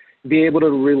code, be able to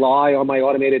rely on my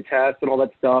automated tests and all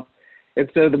that stuff. And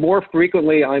so the more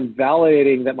frequently I'm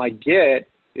validating that my Git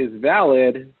is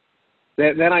valid,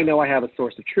 then I know I have a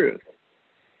source of truth.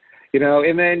 You know,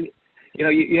 and then, you know,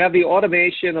 you have the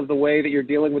automation of the way that you're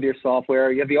dealing with your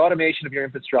software. You have the automation of your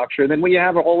infrastructure. And then what you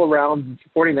have all around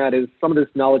supporting that is some of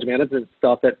this knowledge management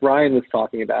stuff that Brian was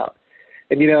talking about.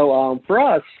 And, you know, for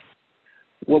us,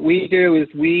 what we do is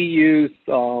we use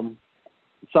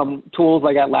some tools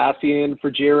like Atlassian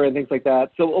for Jira and things like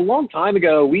that. So a long time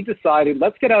ago, we decided,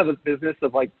 let's get out of the business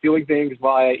of like doing things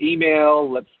via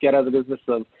email. Let's get out of the business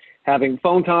of having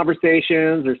phone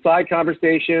conversations or side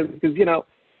conversations. Because, you know,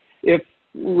 if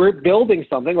we're building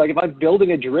something, like if I'm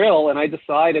building a drill and I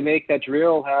decide to make that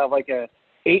drill have like a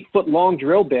 8-foot long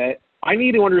drill bit, I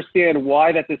need to understand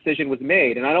why that decision was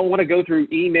made. And I don't want to go through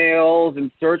emails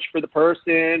and search for the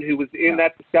person who was in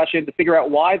that discussion to figure out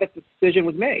why that decision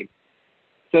was made.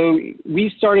 So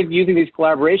we started using these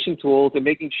collaboration tools and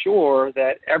making sure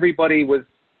that everybody was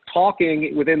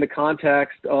talking within the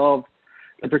context of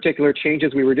the particular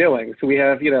changes we were doing. So we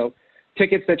have, you know,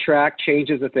 tickets that track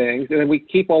changes of things, and then we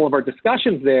keep all of our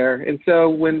discussions there. And so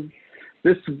when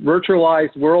this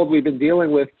virtualized world we've been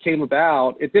dealing with came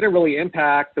about, it didn't really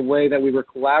impact the way that we were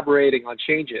collaborating on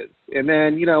changes. And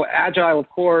then, you know, Agile, of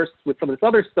course, with some of this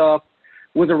other stuff,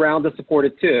 was around to support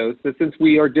it too. So since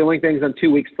we are doing things on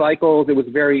 2-week cycles, it was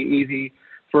very easy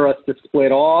for us to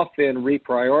split off and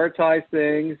reprioritize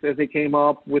things as they came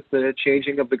up with the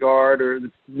changing of the guard or the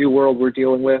new world we're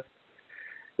dealing with,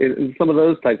 and some of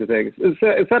those types of things. So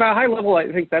at a high level,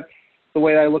 I think that's the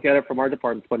way I look at it from our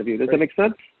department's point of view. Does that make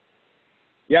sense?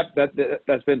 Yep,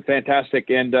 that's been fantastic.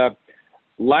 And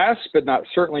last but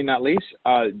certainly not least,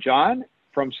 John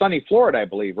from sunny Florida, I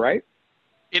believe, right?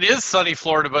 It is sunny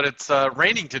Florida, but it's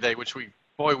raining today, which we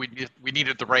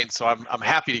needed the rain, so I'm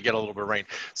happy to get a little bit of rain.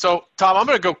 So Tom, I'm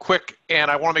going to go quick, and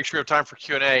I want to make sure we have time for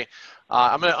Q&A.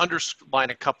 I'm going to underline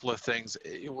a couple of things.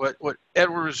 What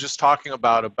Edward was just talking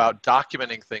about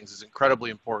documenting things is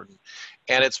incredibly important,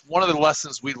 and it's one of the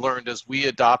lessons we learned as we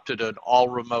adopted an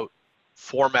all-remote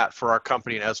format for our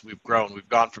company. And as we've grown, we've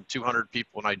gone from 200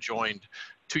 people when I joined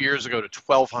 2 years ago to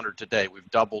 1,200 today. We've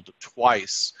doubled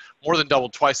twice, more than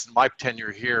doubled twice in my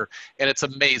tenure here, and it's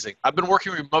amazing. I've been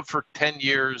working remote for 10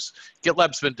 years.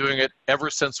 GitLab's been doing it ever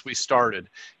since we started,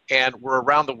 and we're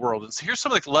around the world. And so here's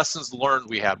some of the lessons learned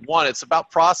we had. One, it's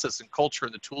about process and culture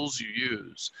and the tools you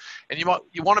use. And you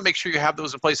want to make sure you have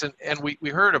those in place, and we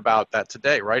heard about that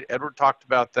today, right? Edward talked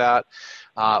about that.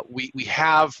 You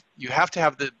have to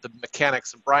have the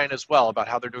mechanics, and Brian as well, about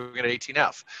how they're doing it at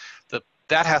 18F.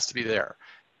 That has to be there.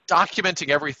 Documenting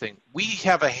everything. We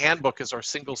have a handbook as our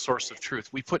single source of truth.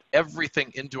 We put everything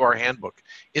into our handbook.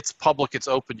 It's public, it's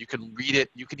open, you can read it,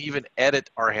 you can even edit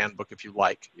our handbook if you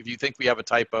like. If you think we have a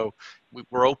typo,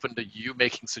 we're open to you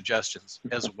making suggestions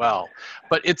as well.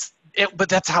 But but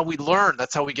that's how we learn.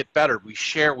 That's how we get better. We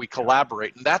share, we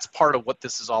collaborate, and that's part of what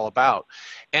this is all about.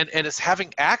 And it's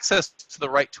having access to the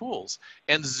right tools.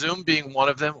 And Zoom being one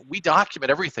of them, we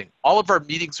document everything. All of our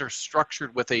meetings are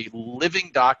structured with a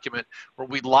living document where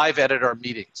we live edit our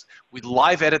meetings. We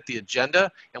live edit the agenda,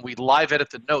 and we live edit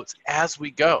the notes as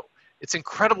we go. It's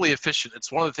incredibly efficient.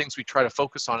 It's one of the things we try to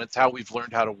focus on. It's how we've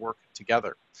learned how to work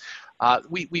together.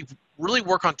 We really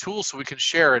work on tools so we can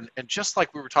share, and just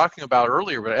like we were talking about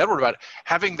earlier with Edward, about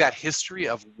having that history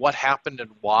of what happened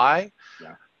and why.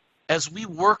 Yeah. As we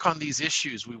work on these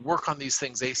issues, we work on these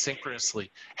things asynchronously,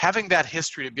 having that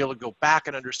history to be able to go back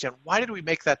and understand, why did we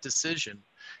make that decision?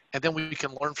 And then we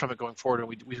can learn from it going forward, and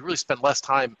we really spend less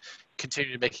time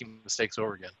continuing making mistakes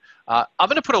over again. I'm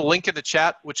going to put a link in the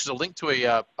chat, which is a link to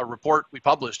a report we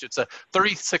published. It's a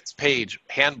 36-page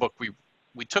handbook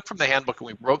we took from the handbook, and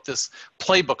we wrote this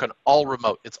playbook on all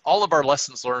remote. It's all of our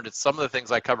lessons learned. It's some of the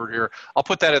things I covered here. I'll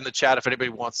put that in the chat if anybody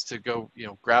wants to go,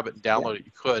 grab it and download it.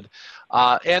 You could.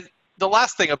 And the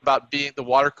last thing about being the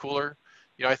water cooler,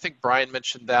 I think Brian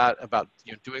mentioned that about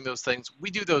doing those things. We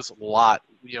do those a lot.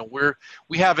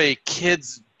 We have a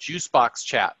kids juice box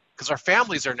chat, because our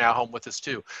families are now home with us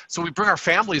too. So we bring our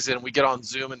families in, and we get on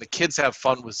Zoom, and the kids have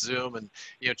fun with Zoom and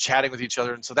chatting with each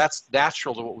other. And so that's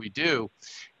natural to what we do.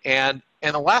 And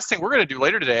the last thing we're going to do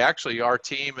later today, actually, our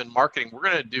team and marketing, we're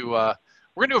going to do a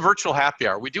virtual happy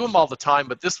hour. We do them all the time,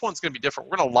 but this one's going to be different.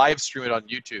 We're going to live stream it on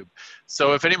YouTube.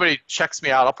 So if anybody checks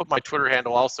me out, I'll put my Twitter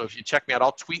handle also. If you check me out,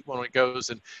 I'll tweet when it goes,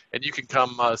 and you can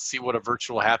come see what a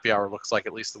virtual happy hour looks like,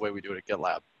 at least the way we do it at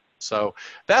GitLab. So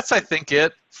that's, I think,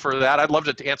 it for that. I'd love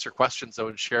to answer questions, though,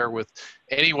 and share with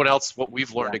anyone else what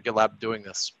we've learned at GitLab doing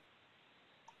this.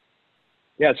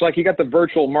 Yeah, it's like you got the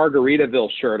virtual Margaritaville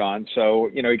shirt on, so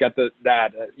you got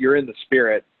you're in the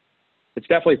spirit. It's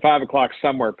definitely 5 o'clock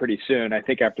somewhere pretty soon, I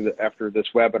think, after this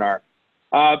webinar.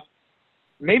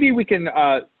 Maybe we can,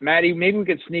 Maddie, maybe we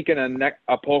could sneak in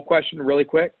a poll question really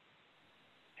quick.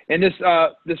 And this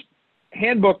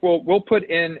handbook we'll put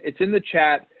in. It's in the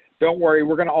chat. Don't worry,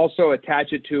 we're going to also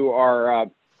attach it to our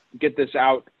get this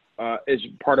out as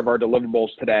part of our deliverables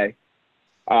today.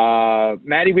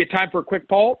 Maddie, we have time for a quick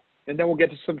poll, and then we'll get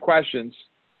to some questions.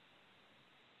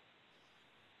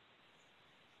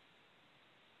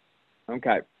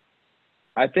 Okay.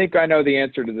 I think I know the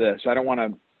answer to this. I don't want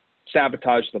to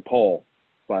sabotage the poll,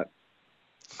 but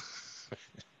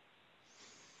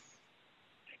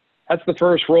that's the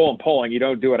first rule in polling. You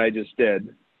don't do what I just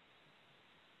did.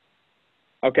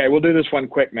 Okay, we'll do this one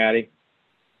quick, Maddie.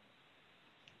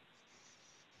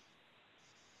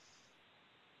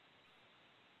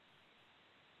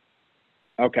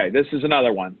 Okay, this is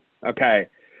another one. Okay,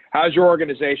 how's your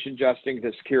organization adjusting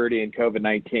to security and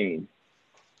COVID-19?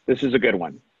 This is a good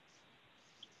one.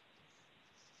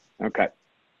 Okay.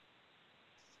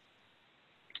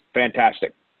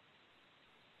 Fantastic.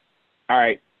 All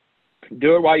right.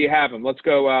 Do it while you have them. Let's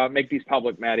go make these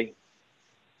public, Maddie.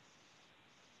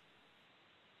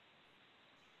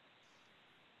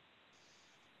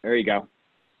 There you go.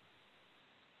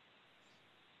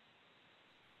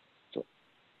 So,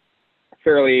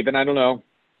 fairly even, I don't know.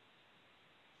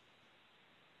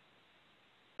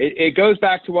 It goes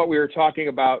back to what we were talking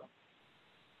about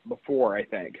before, I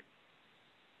think.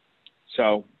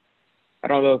 So I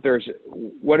don't know if there's,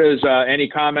 any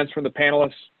comments from the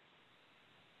panelists?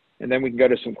 And then we can go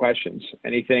to some questions.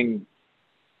 Anything?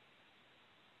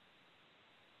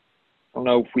 I don't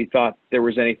know if we thought there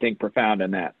was anything profound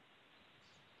in that.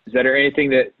 Is there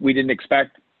anything that we didn't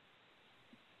expect?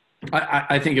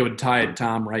 I think it would tie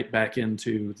Tom right back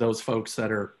into those folks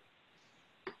that are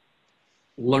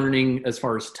learning as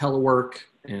far as telework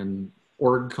and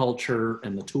org culture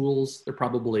and the tools. They're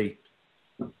probably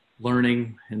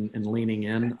learning and leaning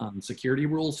in on security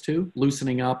rules too,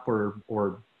 loosening up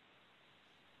or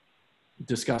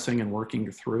discussing and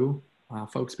working through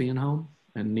folks being home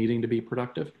and needing to be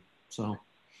productive. So,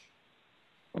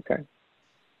 okay.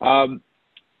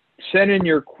 Send in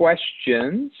your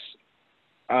questions.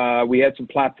 We had some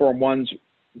platform ones,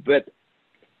 but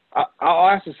I'll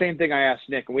ask the same thing I asked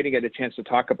Nick, and we didn't get a chance to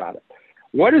talk about it.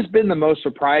 What has been the most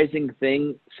surprising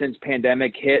thing since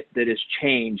pandemic hit that has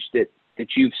changed that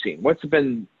you've seen? What's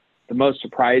been the most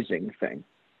surprising thing?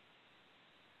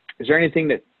 Is there anything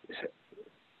that,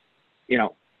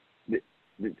 that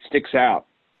sticks out?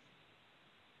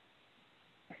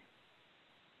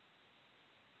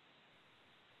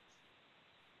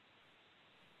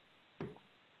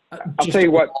 I'll tell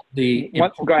you what.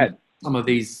 Go ahead. Some of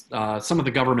these, some of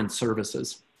the government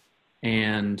services,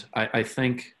 and I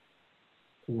think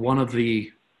one of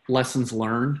the lessons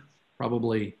learned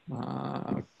probably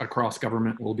across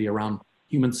government will be around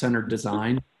human-centered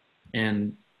design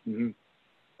and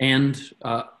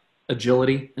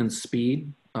agility and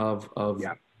speed of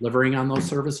delivering on those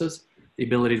services. The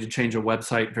ability to change a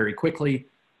website very quickly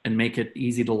and make it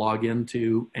easy to log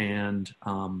into and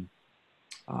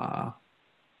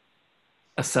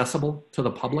accessible to the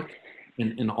public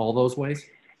in all those ways.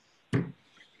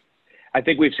 I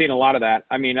think we've seen a lot of that.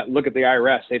 I mean, look at the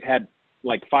IRS. They've had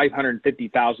like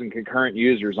 550,000 concurrent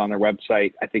users on their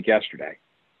website, I think yesterday.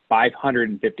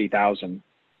 550,000.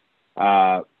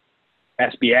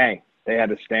 SBA, they had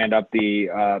to stand up the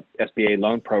SBA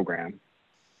loan program.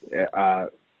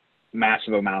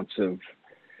 Massive amounts of,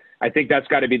 I think that's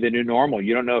got to be the new normal.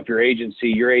 You don't know if your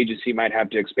agency might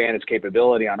have to expand its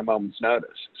capability on a moment's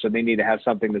notice. So they need to have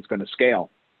something that's going to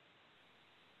scale.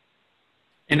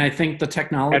 And I think the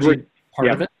technology Edward, part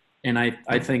of it, and I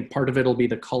think part of it will be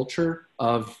the culture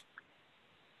of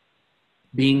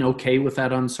being okay with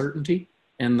that uncertainty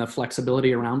and the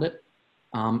flexibility around it,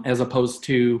 as opposed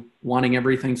to wanting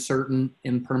everything certain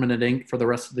in permanent ink for the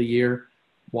rest of the year,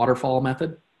 waterfall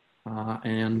method,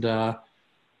 and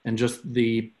just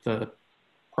the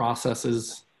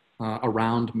processes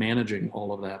around managing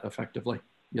all of that effectively.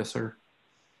 Yes, sir.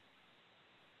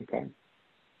 Okay.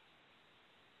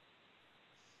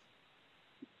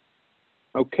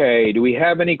 Okay, do we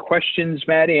have any questions,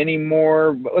 Maddie? Any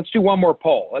more? Let's do one more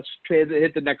poll. Let's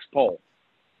hit the next poll.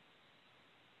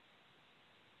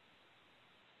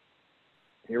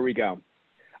 Here we go.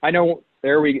 I know,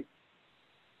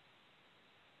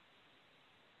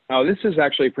 oh, this is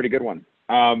actually a pretty good one.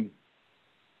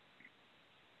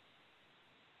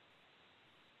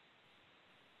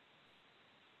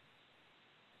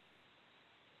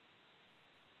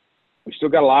 We still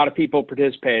got a lot of people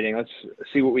participating. Let's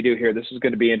see what we do here. This is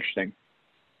going to be interesting.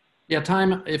 Yeah,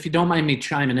 Time, if you don't mind me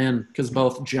chiming in, because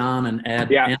both John and Ed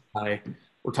and I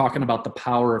were talking about the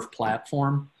power of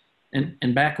platform.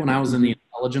 And back when I was in the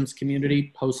intelligence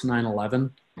community, post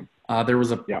 9/11, there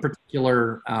was a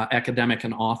particular academic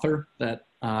and author that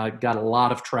got a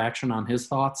lot of traction on his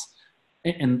thoughts.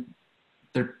 And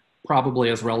they're probably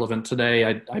as relevant today.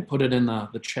 I put it in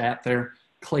the chat there.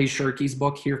 Clay Shirky's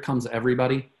book, Here Comes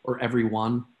Everybody or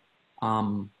Everyone.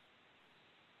 An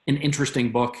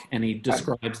interesting book, and he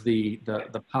describes the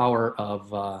power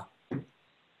of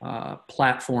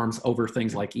platforms over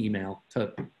things like email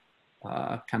to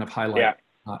kind of highlight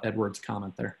Edward's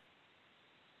comment there.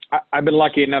 I've been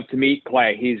lucky enough to meet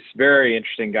Clay. He's a very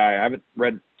interesting guy. I haven't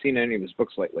seen any of his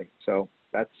books lately, so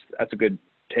that's a good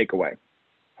takeaway.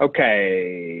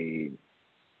 Okay,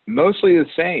 mostly the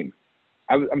same.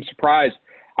 I'm surprised.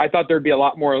 I thought there'd be a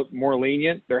lot more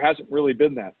lenient. There hasn't really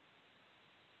been that.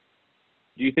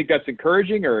 Do you think that's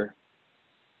encouraging, or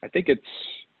I think it's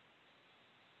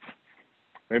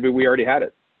maybe we already had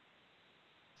it?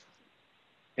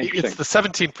 It's the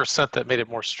 17% that made it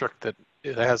more strict that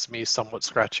it has me somewhat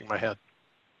scratching my head.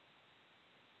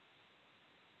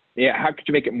 Yeah, how could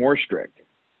you make it more strict?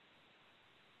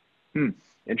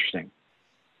 Interesting.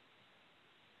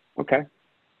 Okay.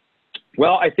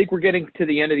 Well, I think we're getting to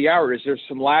the end of the hour. Is there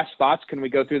some last thoughts? Can we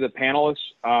go through the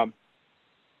panelists?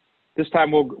 This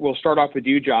time we'll start off with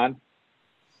you, John.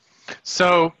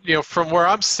 So, from where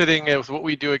I'm sitting with what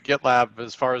we do at GitLab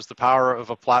as far as the power of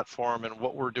a platform and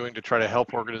what we're doing to try to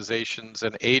help organizations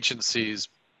and agencies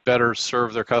better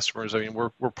serve their customers. I mean, we're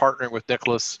partnering with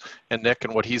Nicholas and Nick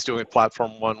and what he's doing at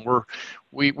Platform One.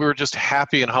 We're just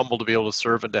happy and humbled to be able to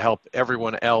serve and to help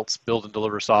everyone else build and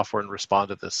deliver software and respond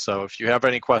to this. So if you have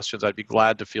any questions, I'd be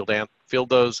glad to field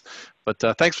those. But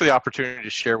thanks for the opportunity to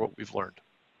share what we've learned.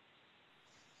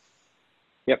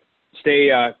 Yep. Stay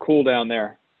cool down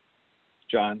there,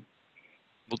 John.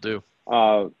 Will do.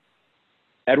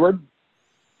 Edward?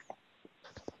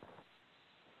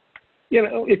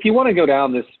 If you want to go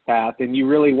down this path and you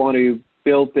really want to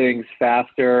build things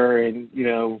faster and,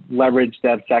 leverage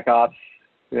DevSecOps,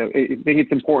 I think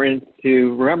it's important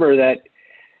to remember that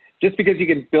just because you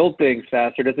can build things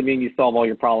faster doesn't mean you solve all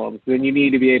your problems. Then you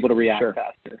need to be able to react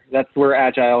faster. That's where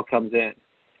Agile comes in.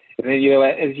 And then,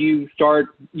 as you start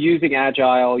using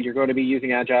Agile, you're going to be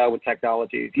using Agile with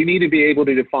technologies. You need to be able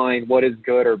to define what is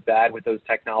good or bad with those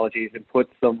technologies and put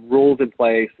some rules in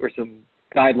place or some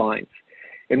guidelines.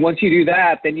 And once you do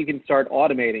that, then you can start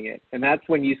automating it. And that's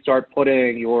when you start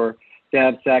putting your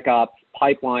DevSecOps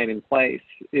pipeline in place,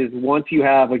 is once you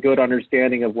have a good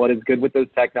understanding of what is good with those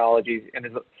technologies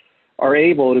and are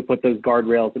able to put those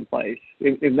guardrails in place.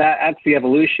 And that's the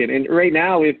evolution. And right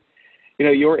now, if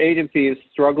your agency is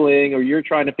struggling or you're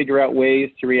trying to figure out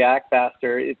ways to react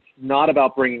faster, it's not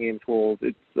about bringing in tools.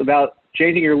 It's about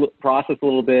changing your process a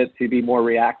little bit to be more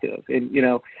reactive and, you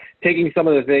know, taking some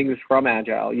of the things from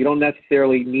Agile. You don't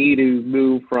necessarily need to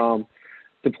move from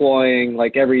deploying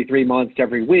like every 3 months to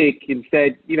every week.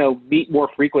 Instead, you know, meet more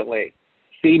frequently,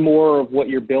 see more of what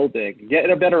you're building, get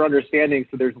a better understanding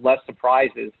so there's less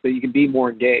surprises, so you can be more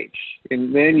engaged.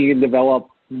 And then you can develop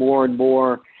more and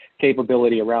more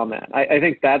capability around that. I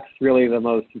think that's really the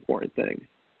most important thing.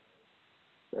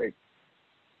 Great.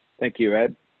 Thank you,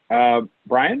 Ed.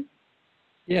 Brian?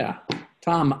 Yeah,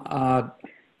 Tom,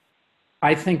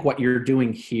 I think what you're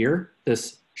doing here,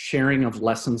 this sharing of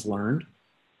lessons learned,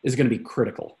 is going to be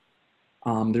critical.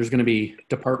 There's going to be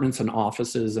departments and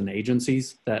offices and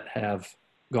agencies that have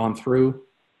gone through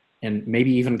and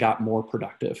maybe even got more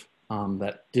productive,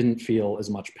 that didn't feel as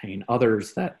much pain.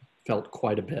 Others that felt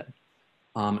quite a bit.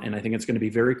 And I think it's going to be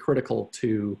very critical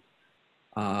to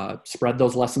spread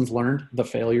those lessons learned, the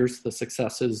failures, the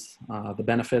successes, the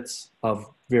benefits of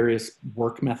various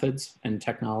work methods and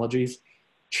technologies.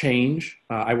 Change.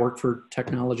 I work for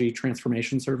Technology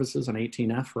Transformation Services on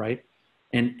 18F, right?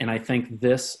 And I think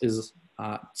this is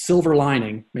silver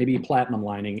lining, maybe platinum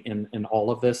lining in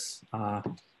all of this,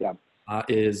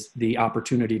 is the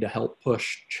opportunity to help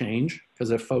push change.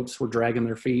 Because if folks were dragging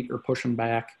their feet or pushing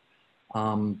back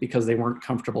because they weren't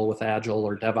comfortable with Agile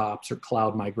or DevOps or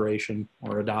cloud migration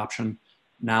or adoption,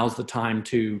 now's the time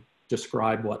to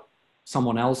describe what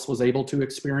someone else was able to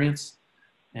experience.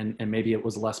 And maybe it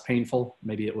was less painful.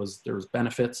 Maybe there was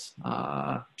benefits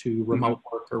to remote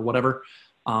work or whatever.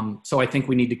 So I think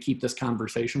we need to keep this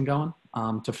conversation going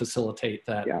to facilitate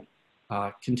that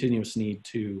continuous need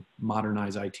to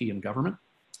modernize IT and government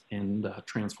and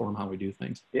transform how we do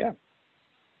things. Yeah.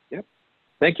 Yep.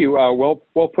 Thank you.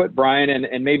 Well put, Brian.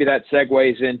 And maybe that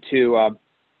segues into,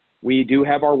 we do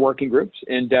have our working groups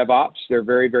in DevOps. They're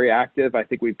very, very active. I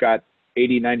think we've got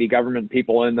 80, 90 government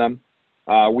people in them.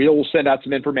 We'll send out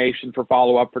some information for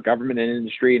follow-up for government and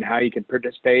industry and how you can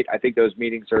participate. I think those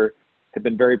meetings have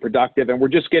been very productive, and we're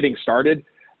just getting started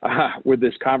with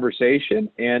this conversation.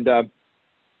 And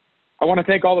I want to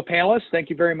thank all the panelists. Thank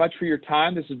you very much for your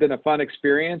time. This has been a fun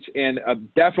experience, and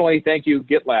definitely thank you,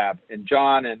 GitLab and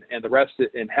John and the rest,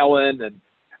 and Helen,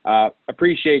 and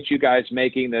appreciate you guys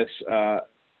making this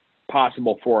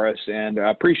possible for us, and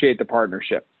appreciate the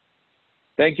partnership.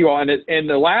 Thank you all. And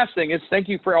the last thing is thank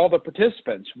you for all the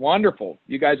participants. Wonderful.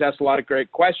 You guys asked a lot of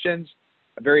great questions,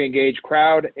 a very engaged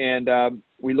crowd, and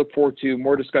we look forward to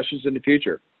more discussions in the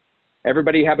future.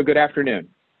 Everybody have a good afternoon.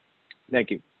 Thank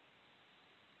you.